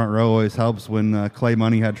starting on the front row always helps. When Clay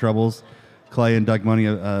Money had troubles, Clay and Doug Money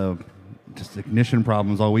just ignition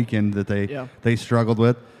problems all weekend that they struggled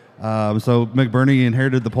with. So McBurney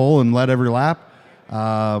inherited the pole and led every lap,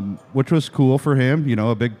 which was cool for him.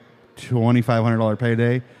 A big $2,500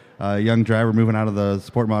 payday. Young driver moving out of the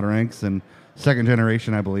sport model ranks, and second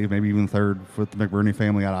generation, I believe, maybe even third with the McBurney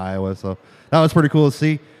family out of Iowa. So that was pretty cool to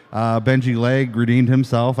see. Benji Legg redeemed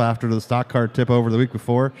himself after the stock car tip over the week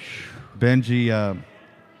before. Benji,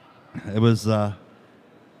 it was a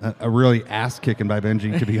really ass-kicking by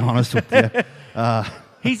Benji, to be honest with you.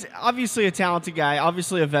 He's obviously a talented guy,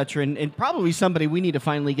 obviously a veteran, and probably somebody we need to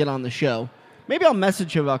finally get on the show. Maybe I'll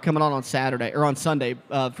message him about coming on Saturday or on Sunday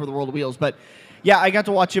for the World of Wheels. But, yeah, I got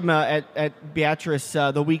to watch him at Beatrice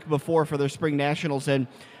the week before for their Spring Nationals, and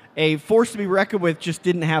a force to be reckoned with, just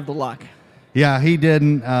didn't have the luck. Yeah, he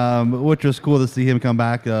didn't, which was cool to see him come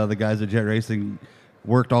back. The guys at Jet Racing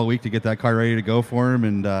worked all week to get that car ready to go for him,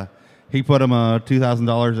 and he put him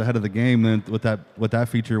 $2,000 ahead of the game with that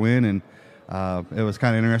feature win, and it was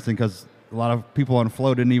kind of interesting because a lot of people on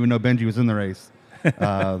Flow didn't even know Benji was in the race.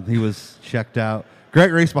 He was checked out.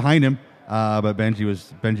 Great race behind him, but Benji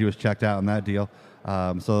was checked out in that deal.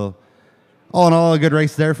 So all in all, a good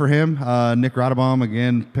race there for him. Nick Rodebaum,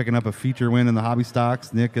 again, picking up a feature win in the hobby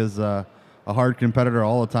stocks. Nick is a hard competitor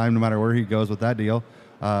all the time, no matter where he goes with that deal.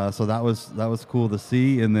 So that was cool to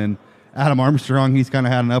see. And then Adam Armstrong, he's kind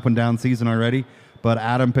of had an up and down season already, but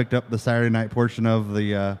Adam picked up the Saturday night portion of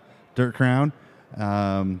the Dirt Crown.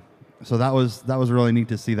 So that was really neat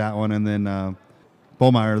to see that one. And then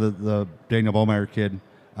Bollmeyer, the Daniel Bollmeyer kid,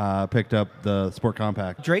 picked up the Sport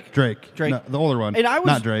Compact. Drake. No, the older one. And I was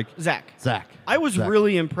not Drake. Zach. Zach. I was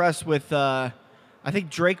really impressed with I think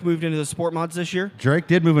Drake moved into the sport mods this year. Drake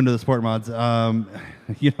did move into the sport mods.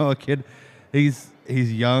 A kid, he's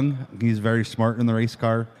young. He's very smart in the race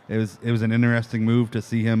car. It was an interesting move to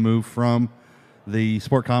see him move from the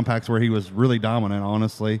sport compacts where he was really dominant,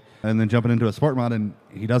 honestly, and then jumping into a sport mod, and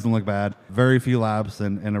he doesn't look bad. Very few laps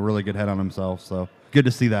and a really good head on himself. So good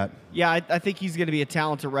to see that. Yeah, I think he's going to be a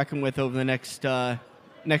talent to reckon with over the next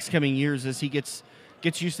coming years as he gets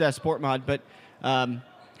used to that sport mod. But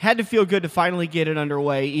had to feel good to finally get it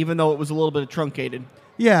underway, even though it was a little bit truncated.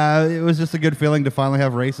 Yeah, it was just a good feeling to finally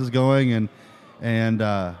have races going, and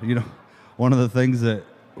one of the things that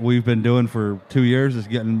we've been doing for 2 years is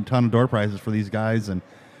getting a ton of door prizes for these guys, and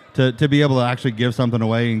to be able to actually give something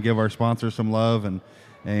away and give our sponsors some love and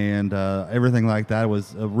everything like that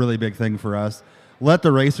was a really big thing for us. Let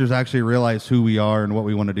the racers actually realize who we are and what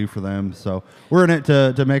we want to do for them. So we're in it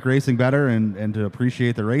to make racing better and to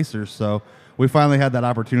appreciate the racers. So we finally had that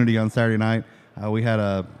opportunity on Saturday night. We had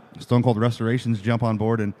a Stone Cold Restorations jump on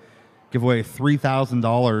board and give away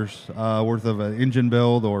 $3,000 worth of an engine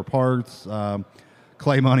build or parts.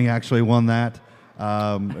 Clay Money actually won that,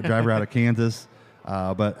 a driver out of Kansas.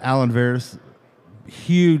 But Alan Veris,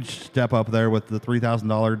 huge step up there with the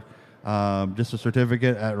 $3,000, just a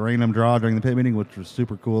certificate at random draw during the pit meeting, which was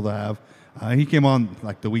super cool to have. He came on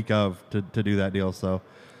like the week of to do that deal. So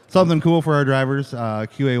something cool for our drivers.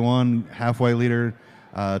 QA1 halfway leader,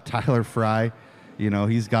 Tyler Fry.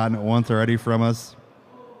 He's gotten it once already from us.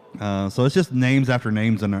 So it's just names after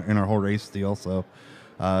names in our whole race deal. So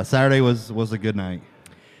Saturday was a good night.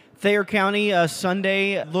 Thayer County,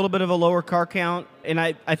 Sunday, a little bit of a lower car count, and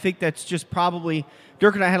I think that's just probably,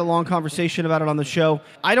 Dirk and I had a long conversation about it on the show.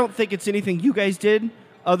 I don't think it's anything you guys did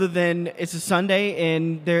other than it's a Sunday,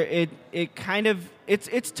 and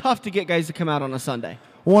it's tough to get guys to come out on a Sunday.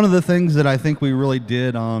 One of the things that I think we really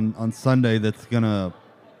did on Sunday that's going to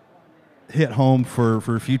hit home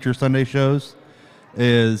for future Sunday shows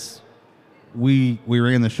is we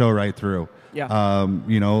ran the show right through. Yeah.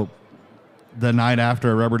 The night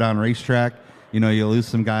after a rubber down racetrack, you lose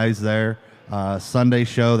some guys there. Sunday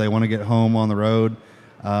show, they want to get home on the road.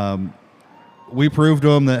 We proved to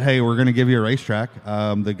them that, hey, we're going to give you a racetrack.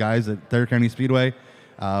 The guys at Thayer County Speedway,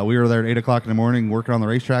 we were there at 8 o'clock in the morning working on the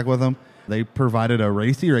racetrack with them. They provided a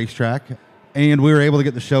racy racetrack, and we were able to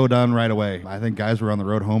get the show done right away. I think guys were on the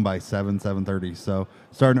road home by 7:30. So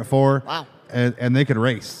starting at 4, wow. And they could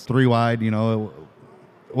race 3 wide.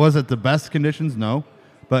 Was it the best conditions? No,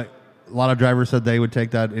 but a lot of drivers said they would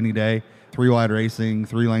take that any day. 3 wide racing,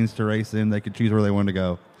 3 lanes to race in. They could choose where they wanted to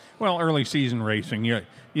go. Well, early season racing,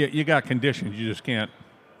 you got conditions you just can't,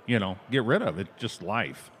 get rid of. It's just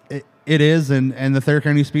life. It is, and the Thayer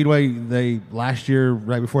County Speedway, they last year,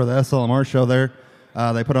 right before the SLMR show there,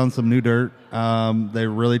 they put on some new dirt. They're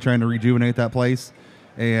really trying to rejuvenate that place,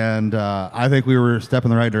 and I think we were a step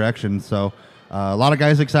in the right direction. So a lot of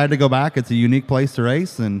guys excited to go back. It's a unique place to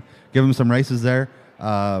race and give them some races there.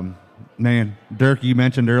 Man, Dirk, you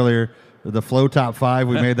mentioned earlier the Flow Top 5.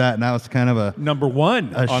 We made that, and that was kind of a number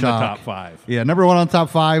one on shock. The top 5. Yeah, number 1 on top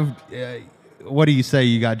 5. What do you say?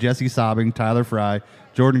 You got Jesse Sobbing, Tyler Fry,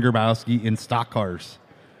 Jordan Grabowski in stock cars.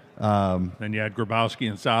 Then you had Grabowski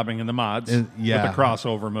and Sobbing in the mods with the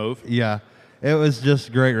crossover move. Yeah, it was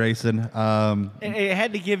just great racing. It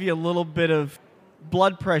had to give you a little bit of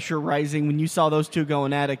blood pressure rising when you saw those two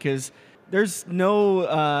going at it, because there's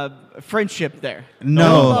no friendship there.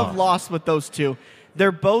 No love lost with those two.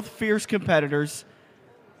 They're both fierce competitors,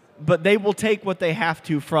 but they will take what they have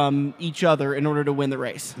to from each other in order to win the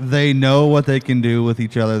race. They know what they can do with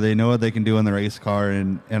each other. They know what they can do in the race car.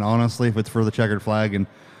 And honestly, if it's for the checkered flag, and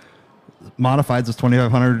modifieds was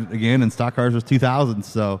 $2,500 again, and stock cars was $2,000.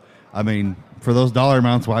 So, I mean, for those dollar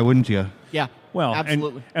amounts, why wouldn't you? Yeah, well,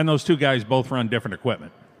 absolutely. And those two guys both run different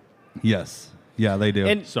equipment. Yes. Yeah, they do.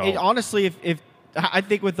 And honestly, if I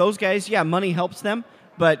think with those guys, yeah, money helps them,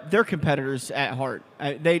 but they're competitors at heart.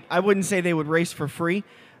 I wouldn't say they would race for free,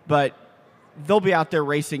 but they'll be out there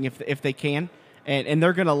racing if they can, and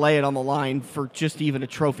they're going to lay it on the line for just even a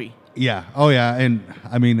trophy. Yeah. Oh, yeah. And,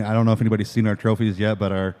 I mean, I don't know if anybody's seen our trophies yet,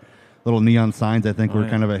 but our little neon signs, I think, were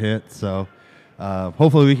kind of a hit. So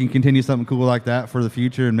hopefully we can continue something cool like that for the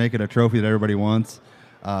future and make it a trophy that everybody wants.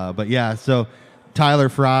 But, yeah, so Tyler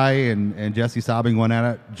Fry and Jesse Sobbing went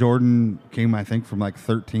at it. Jordan came, I think, from like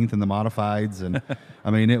 13th in the modifieds. And, I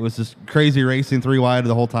mean, it was just crazy racing 3 wide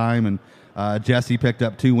the whole time. And Jesse picked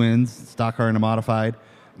up 2 wins, stock car and a modified.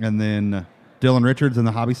 And then Dylan Richards in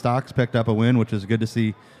the hobby stocks picked up a win, which is good to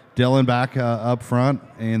see Dylan back up front.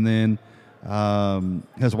 And then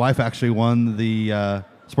his wife actually won the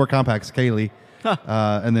Sport Compacts, Kaylee.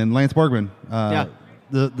 And then Lance Borgman.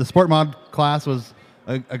 The Sport Mod class was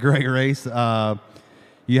a great race.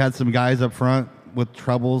 you had some guys up front with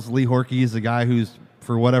troubles. Lee Horkey is a guy who's,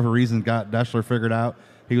 for whatever reason, got Deschler figured out.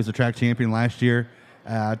 He was a track champion last year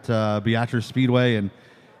at Beatrice Speedway, and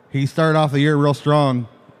he started off the year real strong,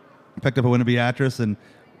 picked up a win at Beatrice, and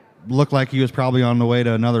looked like he was probably on the way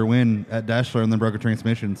to another win at Deschler, and then broke a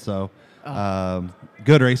transmission. So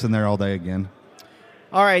good racing there all day again.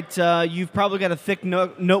 All right, you've probably got a thick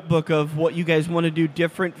notebook of what you guys want to do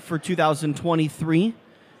different for 2023.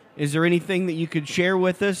 Is there anything that you could share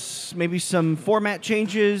with us? Maybe some format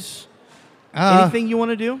changes? Anything you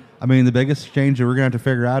want to do? I mean, the biggest change that we're going to have to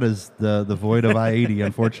figure out is the void of I-80,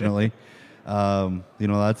 unfortunately.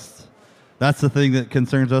 That's the thing that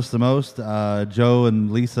concerns us the most. Joe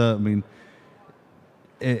and Lisa, I mean,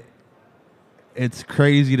 it's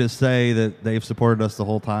crazy to say that they've supported us the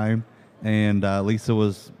whole time. And Lisa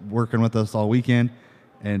was working with us all weekend,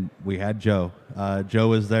 and we had Joe. Joe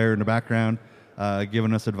was there in the background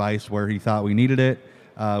giving us advice where he thought we needed it,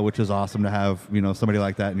 which is awesome to have somebody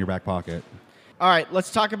like that in your back pocket. All right,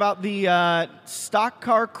 let's talk about the Stock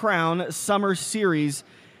Car Crown Summer Series,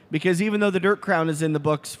 because even though the Dirt Crown is in the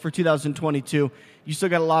books for 2022, you still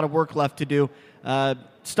got a lot of work left to do.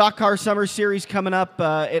 Stock Car Summer Series coming up.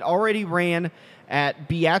 It already ran at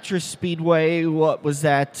Beatrice Speedway. What was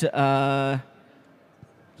that?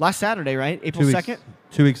 Last Saturday, right? April 2nd?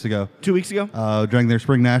 2 weeks ago. 2 weeks ago? During their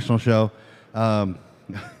Spring National Show. Man,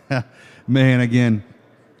 again,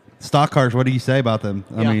 stock cars, what do you say about them?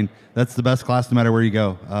 I mean, that's the best class no matter where you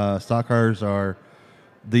go. Stock cars are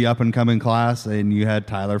the up-and-coming class, and you had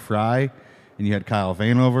Tyler Fry, and you had Kyle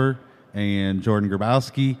Vanover, and Jordan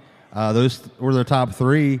Grabowski. Those were the top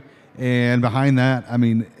three, and behind that, I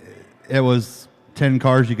mean, it was 10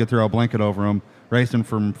 cars you could throw a blanket over them, racing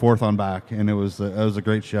from fourth on back, and it was a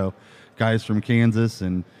great show. Guys from Kansas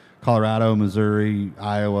and Colorado, Missouri,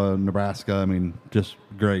 Iowa, Nebraska, I mean, just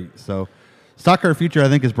great. So stock car future, I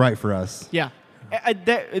think, is bright for us. Yeah.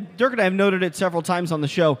 Dirk and I have noted it several times on the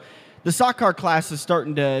show. The stock car class is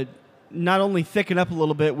starting to not only thicken up a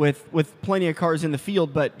little bit with plenty of cars in the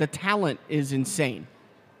field, but the talent is insane.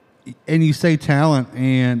 And you say talent,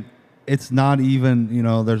 and it's not even,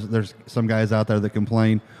 there's some guys out there that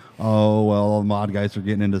complain, oh, well, all the mod guys are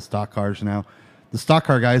getting into stock cars now. The stock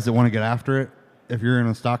car guys that want to get after it, if you're in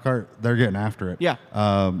a stock car, they're getting after it. Yeah.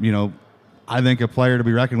 I think a player to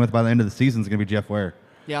be reckoned with by the end of the season is going to be Jeff Ware.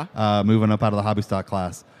 Yeah. Moving up out of the hobby stock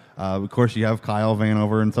class. Of course, you have Kyle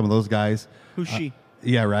Vanover and some of those guys. Who's she?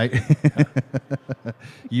 Yeah, right.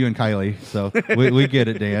 You and Kylie. So we get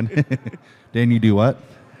it, Dan. Dan, you do what?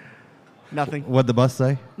 Nothing. What'd the bus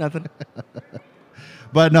say? Nothing.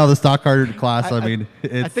 But no, the stock car class, I mean,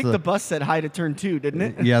 it's... I think the bus said hi to turn 2, didn't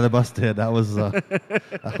it? Yeah, the bus did. That was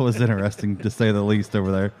interesting, to say the least,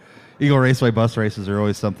 over there. Eagle Raceway bus races are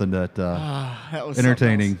always something that was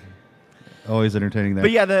entertaining. Always entertaining there.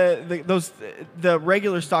 But yeah, the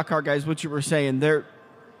regular stock car guys, what you were saying, they're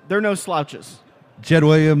no slouches. Jed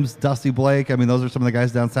Williams, Dusty Blake, I mean, those are some of the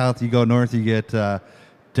guys down south. You go north, you get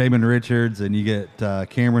Damon Richards, and you get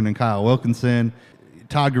Cameron and Kyle Wilkinson.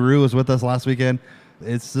 Todd Guru was with us last weekend.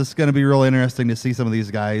 It's just going to be really interesting to see some of these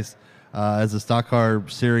guys as the stock car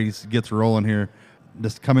series gets rolling here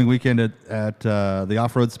this coming weekend at the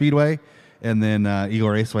Off-Road Speedway, and then Eagle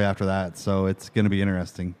Raceway after that. So it's going to be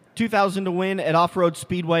interesting. 2,000 to win at Off-Road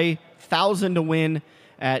Speedway, 1,000 to win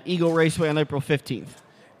at Eagle Raceway on April 15th.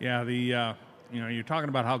 Yeah, you're talking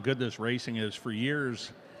about how good this racing is. For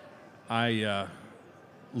years, I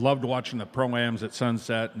loved watching the Pro-Ams at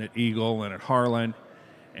Sunset and at Eagle and at Harlan.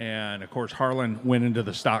 And, of course, Harlan went into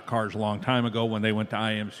the stock cars a long time ago when they went to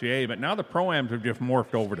IMCA. But now the Pro-Ams have just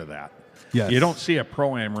morphed over to that. Yes. You don't see a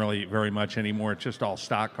Pro-Am really very much anymore. It's just all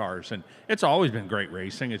stock cars. And it's always been great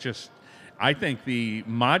racing. It's just, I think the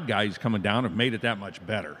mod guys coming down have made it that much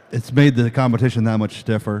better. It's made the competition that much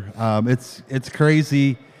stiffer. It's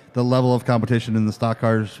crazy, the level of competition in the stock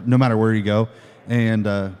cars, no matter where you go. And,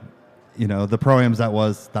 the Pro-Ams, that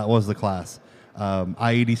was the class.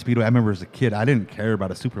 I-80 Speedway, I remember as a kid, I didn't care about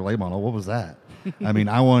a super late model. What was that? I mean,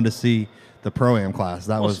 I wanted to see the Pro-Am class.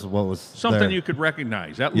 That was what was something there. You could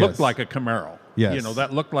recognize. That looked like a Camaro. Yes.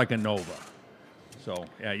 That looked like a Nova. So,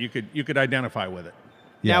 yeah, you could identify with it.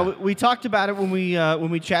 Yeah. Now, we talked about it when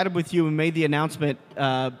we chatted with you and made the announcement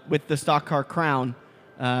with the Stock Car Crown.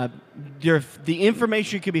 The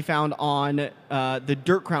information can be found on the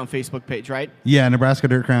Dirt Crown Facebook page, right? Yeah, Nebraska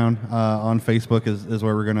Dirt Crown on Facebook is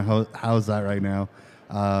where we're going to house that right now.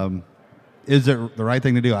 Is it the right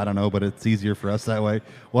thing to do? I don't know, but it's easier for us that way.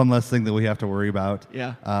 One less thing that we have to worry about.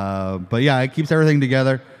 Yeah. But yeah, it keeps everything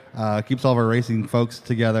together. Keeps all of our racing folks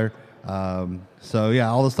together. So yeah,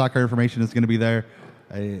 all the stock car information is going to be there.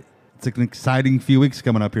 It's an exciting few weeks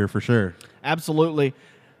coming up here for sure. Absolutely.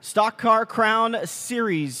 Stock Car Crown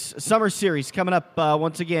Series, Summer Series, coming up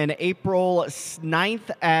once again, April 9th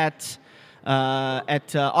at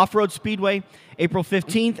Off-Road Speedway, April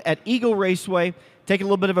 15th at Eagle Raceway. Take a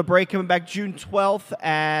little bit of a break, coming back June 12th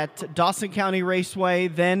at Dawson County Raceway,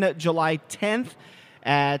 then July 10th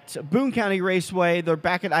at Boone County Raceway. They're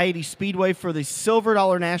back at I-80 Speedway for the Silver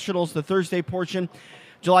Dollar Nationals, the Thursday portion,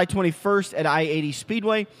 July 21st at I-80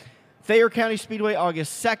 Speedway. Thayer County Speedway,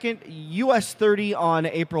 August 2nd, US 30 on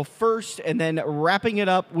April 1st, and then wrapping it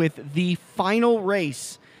up with the final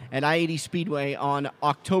race at I-80 Speedway on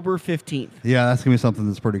October 15th. Yeah, that's going to be something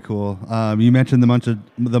that's pretty cool. You mentioned the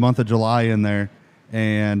month of July in there,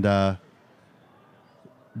 and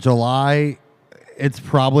July, it's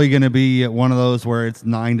probably going to be one of those where it's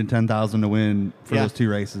 $9,000 to $10,000 to win for those two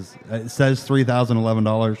races. It says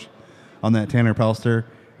 $3,011 on that Tanner Pelster,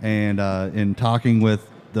 and in talking with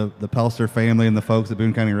the Pelster family and the folks at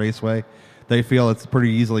Boone County Raceway, they feel it's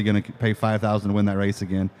pretty easily going to pay $5,000 to win that race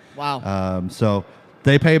again. Wow. So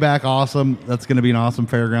they pay back awesome. That's going to be an awesome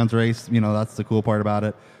fairgrounds race. That's the cool part about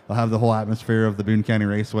it. They'll have the whole atmosphere of the Boone County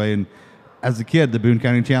Raceway. And as a kid, the Boone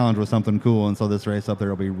County Challenge was something cool. And so this race up there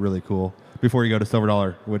will be really cool before you go to Silver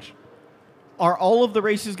Dollar, which... Are all of the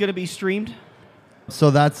races going to be streamed?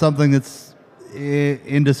 So that's something that's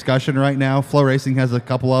in discussion right now. Flow Racing has a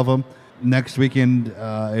couple of them. Next weekend,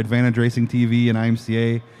 Advantage Racing TV and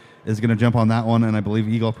IMCA is going to jump on that one, and I believe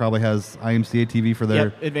Eagle probably has IMCA TV for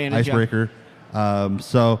their icebreaker. Yeah.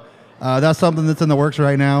 So that's something that's in the works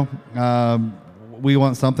right now. We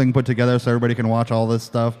want something put together so everybody can watch all this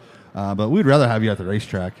stuff, but we'd rather have you at the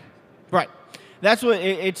racetrack. Right. That's what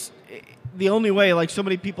it's the only way. Like, so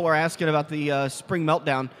many people are asking about the Spring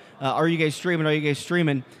Meltdown. Are you guys streaming? Are you guys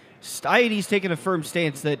streaming? I-80's taking a firm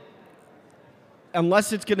stance that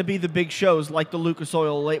unless it's going to be the big shows like the Lucas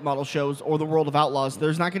Oil late model shows or the World of Outlaws,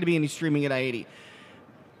 there's not going to be any streaming at I-80.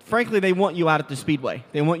 Frankly, they want you out at the Speedway.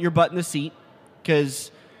 They want your butt in the seat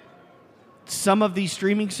because some of these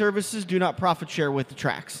streaming services do not profit share with the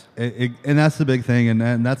tracks. And that's the big thing,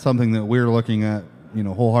 and that's something that we're looking at,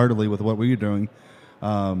 wholeheartedly with what we're doing.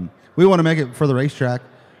 We want to make it for the racetrack.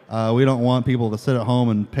 We don't want people to sit at home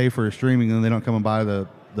and pay for streaming and they don't come and buy the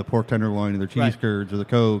pork tenderloin or the cheese curds or the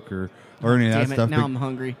Coke or any of that stuff. Now I'm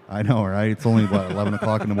hungry. I know, right? It's only, 11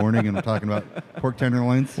 o'clock in the morning, and we're talking about pork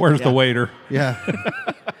tenderloins. Where's the waiter? Yeah.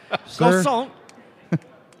 Sir? Croissant.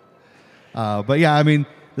 But, yeah, I mean,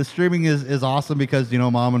 the streaming is awesome because,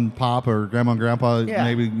 Mom and Pop or Grandma and Grandpa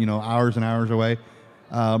maybe, hours and hours away.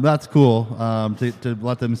 That's cool to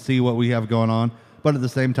let them see what we have going on. But at the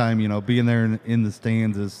same time, being there in the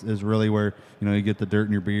stands is really where, you get the dirt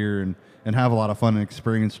in your beer and have a lot of fun and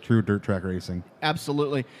experience true dirt track racing.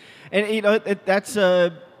 Absolutely. And, it's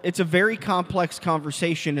a very complex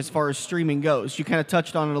conversation as far as streaming goes. You kind of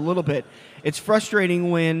touched on it a little bit. It's frustrating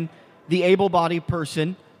when the able-bodied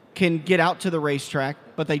person can get out to the racetrack,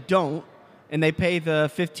 but they don't, and they pay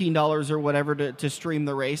the $15 or whatever to stream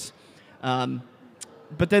the race.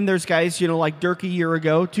 But then there's guys, like Dirk a year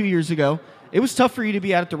ago, 2 years ago. It was tough for you to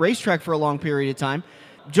be out at the racetrack for a long period of time.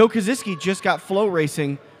 Joe Kaziski just got Flow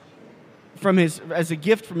Racing as a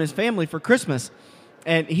gift from his family for Christmas.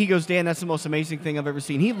 And he goes, Dan, that's the most amazing thing I've ever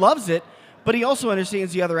seen. He loves it, but he also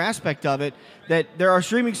understands the other aspect of it, that there are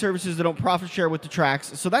streaming services that don't profit share with the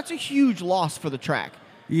tracks. So that's a huge loss for the track.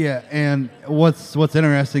 Yeah, and what's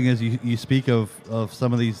interesting is you speak of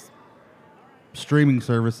some of these streaming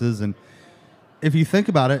services, and if you think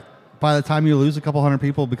about it, by the time you lose a couple hundred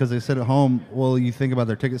people because they sit at home, well, you think about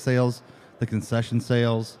their ticket sales, the concession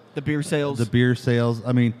sales, the beer sales.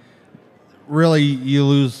 I mean, really, you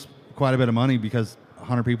lose quite a bit of money because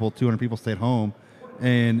 100 people, 200 people stayed home.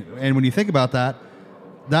 And when you think about that,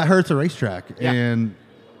 that hurts a racetrack. Yeah. And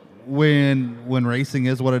when racing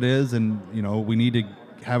is what it is, and, we need to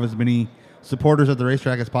have as many supporters at the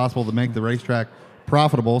racetrack as possible to make the racetrack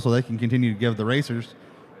profitable so they can continue to give the racers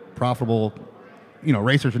profitable.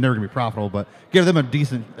 Racers are never going to be profitable, but give them a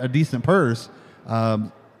decent purse.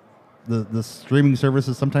 The streaming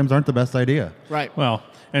services sometimes aren't the best idea. Right. Well,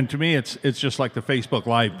 and to me, it's just like the Facebook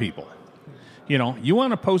Live people. You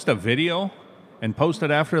want to post a video and post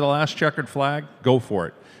it after the last checkered flag, go for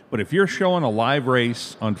it. But if you're showing a live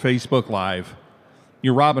race on Facebook Live,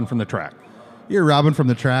 you're robbing from the track. You're robbing from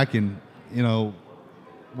the track, and,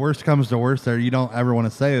 worst comes to worst there. You don't ever want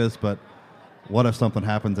to say this, but what if something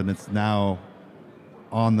happens and it's now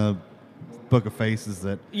on the book of faces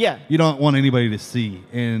that you don't want anybody to see?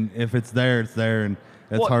 And if it's there, it's there, and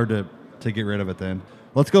it's hard to get rid of it then.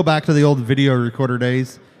 Let's go back to the old video recorder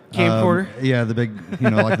days. Camcorder? Yeah, the big,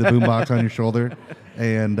 like the boombox on your shoulder.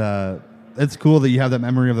 And it's cool that you have that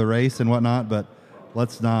memory of the race and whatnot, but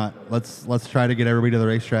let's try to get everybody to the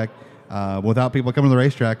racetrack. Without people coming to the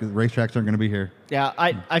racetracks aren't going to be here. Yeah,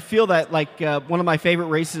 I feel that like one of my favorite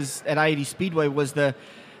races at I-80 Speedway was the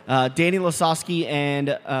Danny Lasowski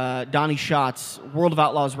and Donnie Schatz World of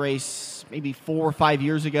Outlaws race maybe 4 or 5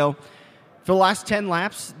 years ago. For the last 10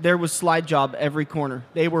 laps, there was slide job every corner.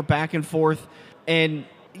 They were back and forth. And,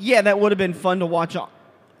 yeah, that would have been fun to watch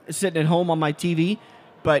sitting at home on my TV,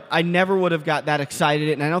 but I never would have got that excited.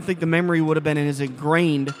 And I don't think the memory would have been as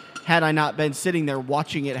ingrained had I not been sitting there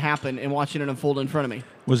watching it happen and watching it unfold in front of me.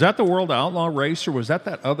 Was that the World Outlaw race, or was that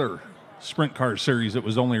other sprint car series that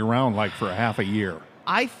was only around like for a half a year?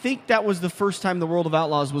 I think that was the first time the World of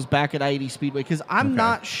Outlaws was back at I-80 Speedway, because I'm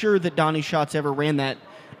not sure that Donnie Schatz ever ran that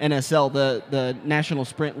NSL, the National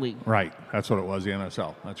Sprint League. Right. That's what it was, the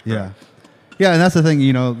NSL. That's correct. Yeah, and that's the thing,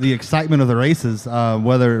 the excitement of the races,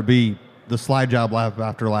 whether it be the slide job lap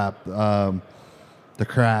after lap, the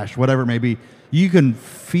crash, whatever it may be, you can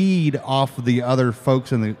feed off of the other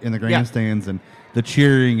folks in the grandstands and the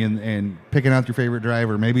cheering and picking out your favorite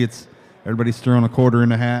driver. Maybe it's everybody's throwing a quarter in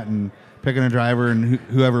the hat and picking a driver, and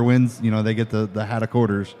whoever wins, they get the hat of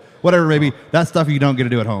quarters. Whatever, maybe that's stuff you don't get to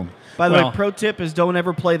do at home. By the way, pro tip is don't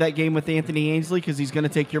ever play that game with Anthony Ainsley, because he's going to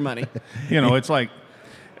take your money. It's like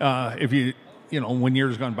if when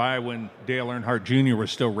years gone by, when Dale Earnhardt Jr.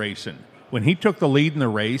 was still racing, when he took the lead in the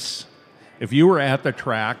race, if you were at the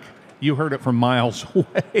track, you heard it from miles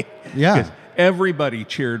away. Yeah. Because everybody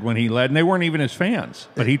cheered when he led, and they weren't even his fans,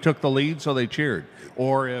 but he took the lead, so they cheered.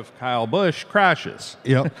 Or if Kyle Busch crashes,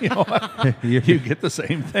 yep. You get the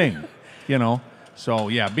same thing, So,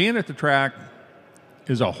 yeah, being at the track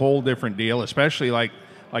is a whole different deal, especially like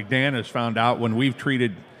Dan has found out when we've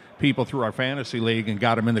treated people through our fantasy league and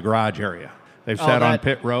got them in the garage area. They've sat on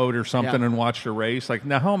pit road or something and watched a race. Like,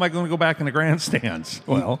 now how am I going to go back in the grandstands?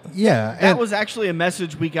 Well, yeah. That was actually a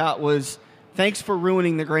message we got was, thanks for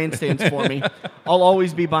ruining the grandstands for me. I'll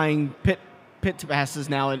always be buying pit passes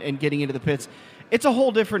now and getting into the pits. It's a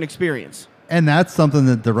whole different experience. And that's something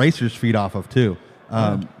that the racers feed off of, too.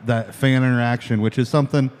 That fan interaction, which is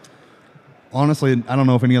something, honestly, I don't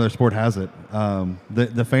know if any other sport has it.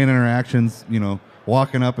 The fan interactions,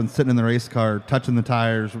 walking up and sitting in the race car, touching the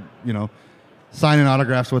tires, signing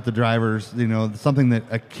autographs with the drivers, something that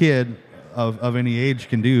a kid of any age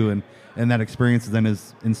can do, and that experience then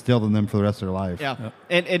is instilled in them for the rest of their life. Yeah.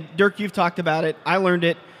 And Dirk, you've talked about it. I learned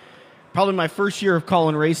it probably my first year of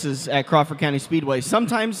calling races at Crawford County Speedway.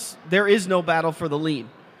 Sometimes there is no battle for the lead.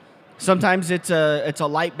 Sometimes it's a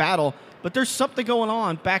light battle, but there's something going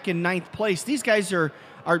on back in 9th place. These guys are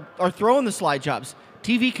throwing the slide jobs.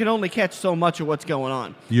 TV can only catch so much of what's going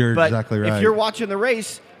on. You're exactly right. If you're watching the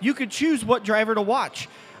race, you could choose what driver to watch.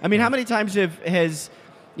 I mean, how many times has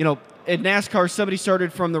in NASCAR somebody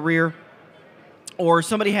started from the rear, or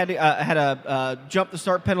somebody had a jump the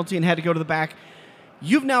start penalty and had to go to the back?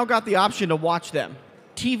 You've now got the option to watch them.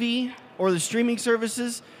 TV or the streaming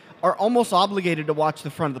services are almost obligated to watch the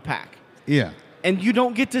front of the pack. Yeah. And you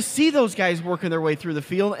don't get to see those guys working their way through the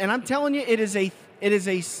field. And I'm telling you,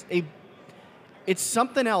 it's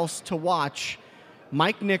something else to watch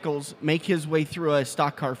Mike Nichols make his way through a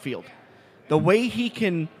stock car field. The way he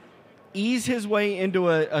can ease his way into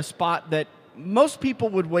a spot that most people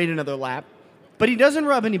would wait another lap, but he doesn't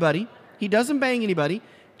rub anybody. He doesn't bang anybody.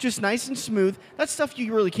 Just nice and smooth. That's stuff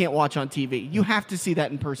you really can't watch on TV. You have to see that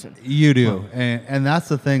in person. You do. And that's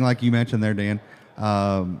the thing, like you mentioned there, Dan,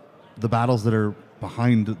 the battles that are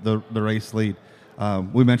behind the race lead.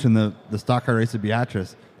 We mentioned the stock car race at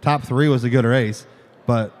Beatrice. Top 3 was a good race,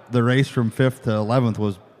 but the race from 5th to 11th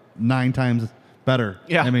was 9 times better.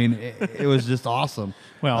 Yeah. I mean, it was just awesome.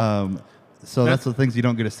 Well, so that's the things you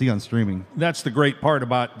don't get to see on streaming. That's the great part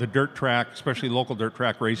about the dirt track, especially local dirt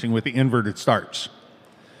track racing with the inverted starts.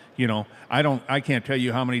 I can't tell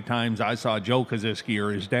you how many times I saw Joe Koziski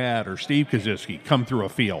or his dad or Steve Koziski come through a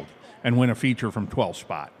field and win a feature from 12th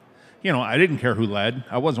spot. I didn't care who led.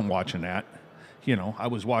 I wasn't watching that. I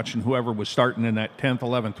was watching whoever was starting in that 10th,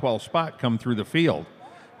 11th, 12th spot come through the field,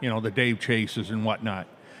 the Dave Chases and whatnot.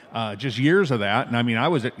 Just years of that. And I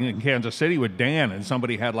was in Kansas City with Dan, and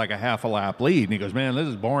somebody had like a half a lap lead. And he goes, "Man, this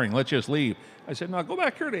is boring. Let's just leave." I said, "No, go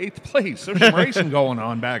back here to 8th place. There's some racing going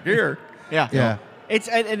on back here." Yeah. Yeah.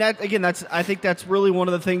 I think that's really one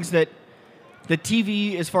of the things that the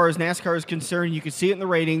TV, as far as NASCAR is concerned, you can see it in the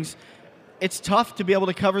ratings. It's tough to be able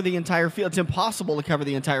to cover the entire field. It's impossible to cover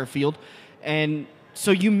the entire field. And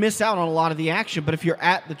so you miss out on a lot of the action. But if you're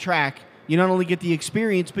at the track, you not only get the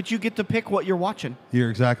experience, but you get to pick what you're watching. You're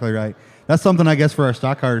exactly right. That's something, I guess, for our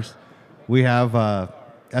stock cars. We have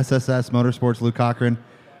SSS Motorsports, Lou Cochran,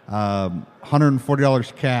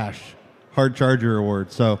 $140 cash hard charger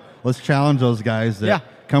award. So let's challenge those guys that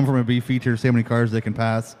come from a B feature, see how many cars they can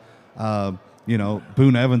pass.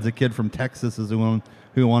 Boone Evans, a kid from Texas, is the one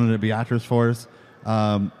who wanted to be Beatrice for us.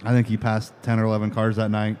 I think he passed 10 or 11 cars that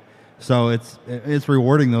night. So it's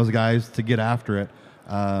rewarding those guys to get after it.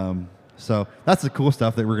 So that's the cool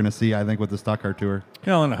stuff that we're going to see, I think, with the Stock Car Tour.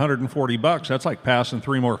 Yeah, and $140, that's like passing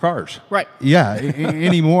 3 more cars. Right. Yeah,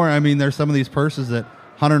 anymore. I mean, there's some of these purses that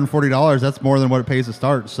 $140, that's more than what it pays to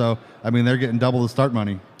start. So, I mean, they're getting double the start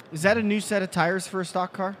money. Is that a new set of tires for a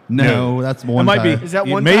stock car? No, that's one tire. Be. Is that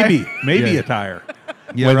one maybe, tire? Maybe a tire.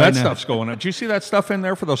 Yeah, Wait, right that now. stuff's going up. Did you see that stuff in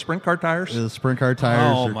there for those sprint car tires? The sprint car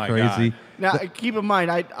tires are my crazy. God. Now, keep in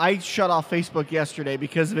mind, I shut off Facebook yesterday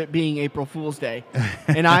because of it being April Fool's Day.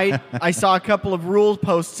 And I saw a couple of rules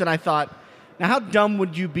posts, and I thought, now how dumb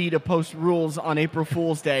would you be to post rules on April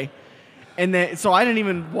Fool's Day? And then, so I didn't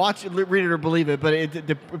even read it or believe it, but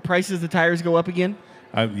the prices of the tires go up again?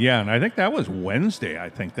 Yeah, and I think that was Wednesday, I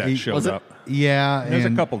think that showed up. Yeah. It was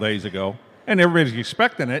a couple days ago. And everybody's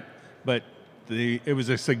expecting it, but it was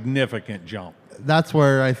a significant jump. That's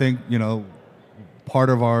where I think, part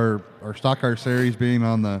of our stock car series being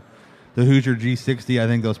on the Hoosier G60, I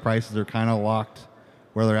think those prices are kind of locked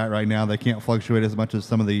where they're at right now. They can't fluctuate as much as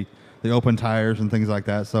some of the open tires and things like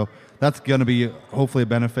that. So that's going to be hopefully a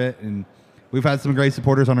benefit. And we've had some great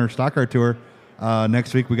supporters on our stock car tour.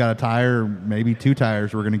 Next week we got a tire, maybe 2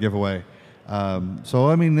 tires we're going to give away. So,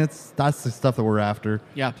 I mean, that's the stuff that we're after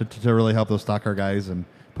to really help those stock car guys and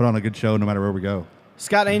put on a good show no matter where we go.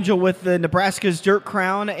 Scott Angell with the Nebraska's Dirt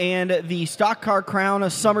Crown, and the Stock Car Crown, a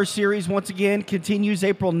summer series, once again, continues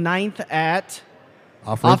April 9th at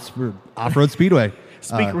Off-Road Speedway.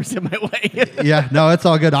 Speaker was in my way. Yeah, no, it's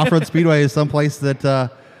all good. Off-Road Speedway is someplace that a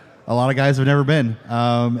lot of guys have never been.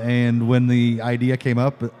 And when the idea came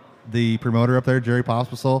up, the promoter up there, Jerry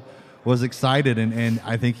Pospisil, was excited, and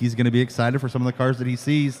I think he's going to be excited for some of the cars that he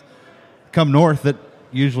sees come north that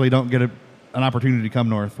usually don't get an opportunity to come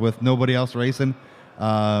north with nobody else racing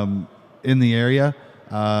in the area.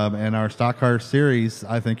 And our stock car series,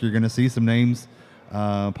 I think you're going to see some names,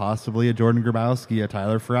 possibly a Jordan Grabowski, a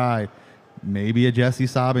Tyler Fry, maybe a Jesse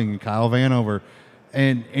Sobbing, Kyle Vanover.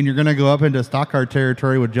 And you're going to go up into stock car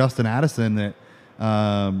territory with Justin Addison, that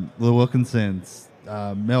Lou Wilkinson's,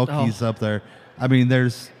 Melky's up there. I mean,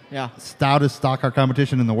 there's stoutest stock car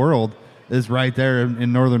competition in the world is right there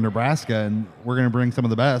in northern Nebraska, and we're going to bring some of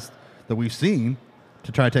the best that we've seen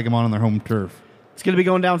to try to take them on their home turf. It's going to be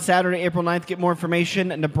going down Saturday, April 9th. Get more information.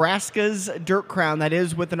 Nebraska's Dirt Crown. That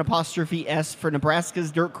is with an apostrophe S for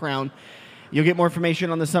Nebraska's Dirt Crown. You'll get more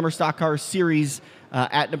information on the Summer Stock Car Series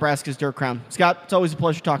at Nebraska's Dirt Crown. Scott, it's always a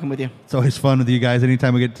pleasure talking with you. It's always fun with you guys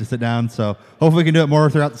anytime we get to sit down. So hopefully we can do it more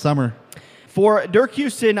throughout the summer. For Dirk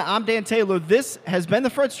Houston, I'm Dan Taylor. This has been the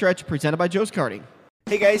Front Stretch presented by Joe's Karting.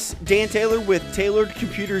 Hey guys, Dan Taylor with Tailored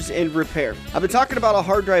Computers and Repair. I've been talking about a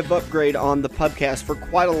hard drive upgrade on the podcast for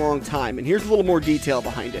quite a long time, and here's a little more detail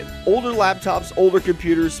behind it. Older laptops, older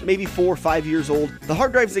computers, maybe 4 or 5 years old, the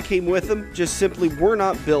hard drives that came with them just simply were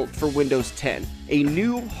not built for Windows 10. A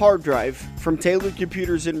new hard drive from Tailored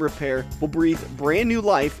Computers and Repair will breathe brand new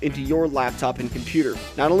life into your laptop and computer.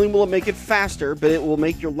 Not only will it make it faster, but it will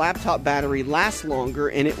make your laptop battery last longer,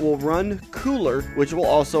 and it will run cooler, which will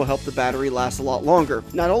also help the battery last a lot longer.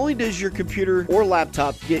 Not only does your computer or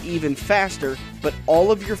laptop get even faster, but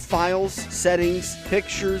all of your files, settings,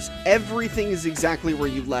 pictures, everything is exactly where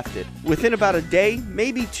you left it. Within about a day,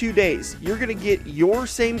 maybe 2 days, you're going to get your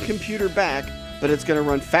same computer back, but it's going to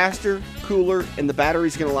run faster, cooler, and the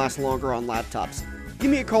battery's going to last longer on laptops. Give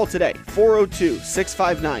me a call today,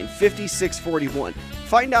 402-659-5641.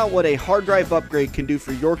 Find out what a hard drive upgrade can do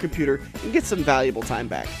for your computer and get some valuable time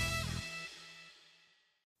back.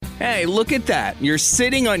 Hey, look at that. You're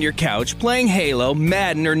sitting on your couch playing Halo,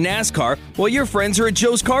 Madden, or NASCAR while your friends are at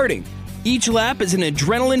Joe's Karting. Each lap is an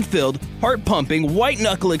adrenaline-filled, heart-pumping,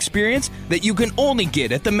 white-knuckle experience that you can only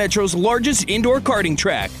get at the Metro's largest indoor karting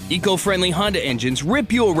track. Eco-friendly Honda engines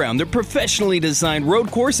rip you around their professionally designed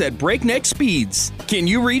road course at breakneck speeds. Can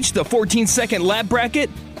you reach the 14-second lap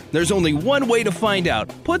bracket? There's only one way to find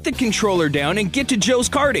out. Put the controller down and get to Joe's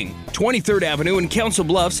Karting, 23rd Avenue in Council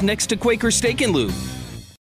Bluffs next to Quaker Steak and Lube.